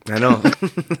to try it. I know.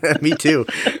 Me too.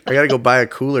 I gotta go buy a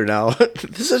cooler now.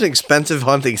 This is an expensive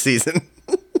hunting season.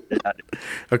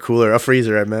 A cooler, a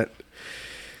freezer, I meant.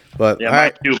 But Yeah, all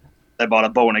right. too. I bought a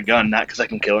bow and a gun, not because I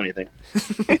can kill anything.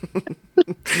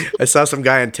 I saw some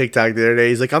guy on TikTok the other day.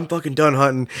 He's like, I'm fucking done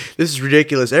hunting. This is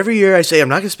ridiculous. Every year I say I'm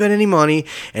not going to spend any money.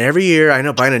 And every year I end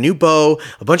up buying a new bow,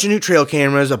 a bunch of new trail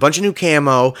cameras, a bunch of new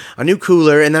camo, a new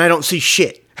cooler, and then I don't see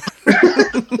shit.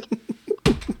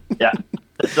 Yeah,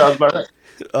 that sounds about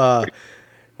right.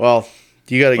 Well,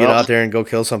 you got to get out there and go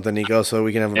kill something, Nico, so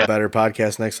we can have a better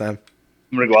podcast next time.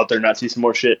 I'm going to go out there and not see some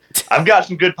more shit. I've got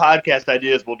some good podcast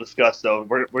ideas we'll discuss, though.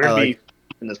 We're going to be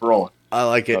in this rolling. I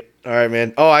like it. All right,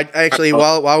 man. Oh, I actually,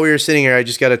 while we were sitting here, I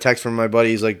just got a text from my buddy.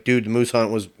 He's like, dude, the Moose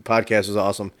Hunt podcast was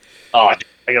awesome. Oh, I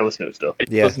got to listen to it still.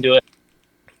 Yeah. Listen to it.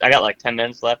 I got like 10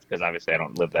 minutes left because obviously I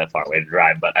don't live that far away to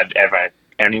drive, but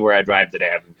anywhere I drive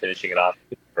today, I've been finishing it off.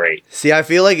 It's great. See, I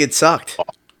feel like it sucked.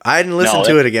 I didn't listen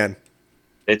to it again.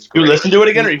 It's great. You listened to it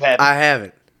again, or you haven't? I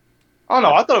haven't. Oh,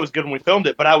 no, I thought it was good when we filmed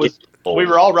it, but we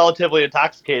were all relatively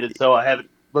intoxicated, so I haven't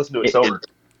listened to it sober.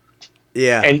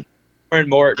 Yeah. And more and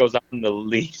more it goes on, the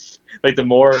least. Like the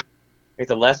more, like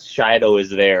the less Shido is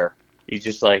there. He's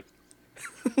just like.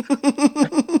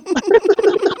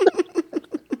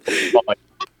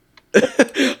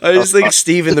 I just think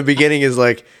Steve in the beginning is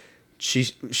like, she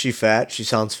fat. She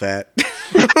sounds fat.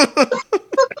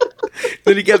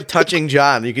 Then he kept touching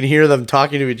John. You can hear them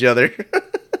talking to each other.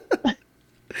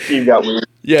 Steve got weird.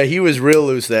 Yeah, he was real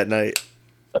loose that night.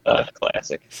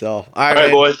 Classic. So, all All right,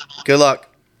 right, boys. Good luck.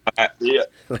 All right. Yeah.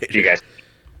 Later. See you guys.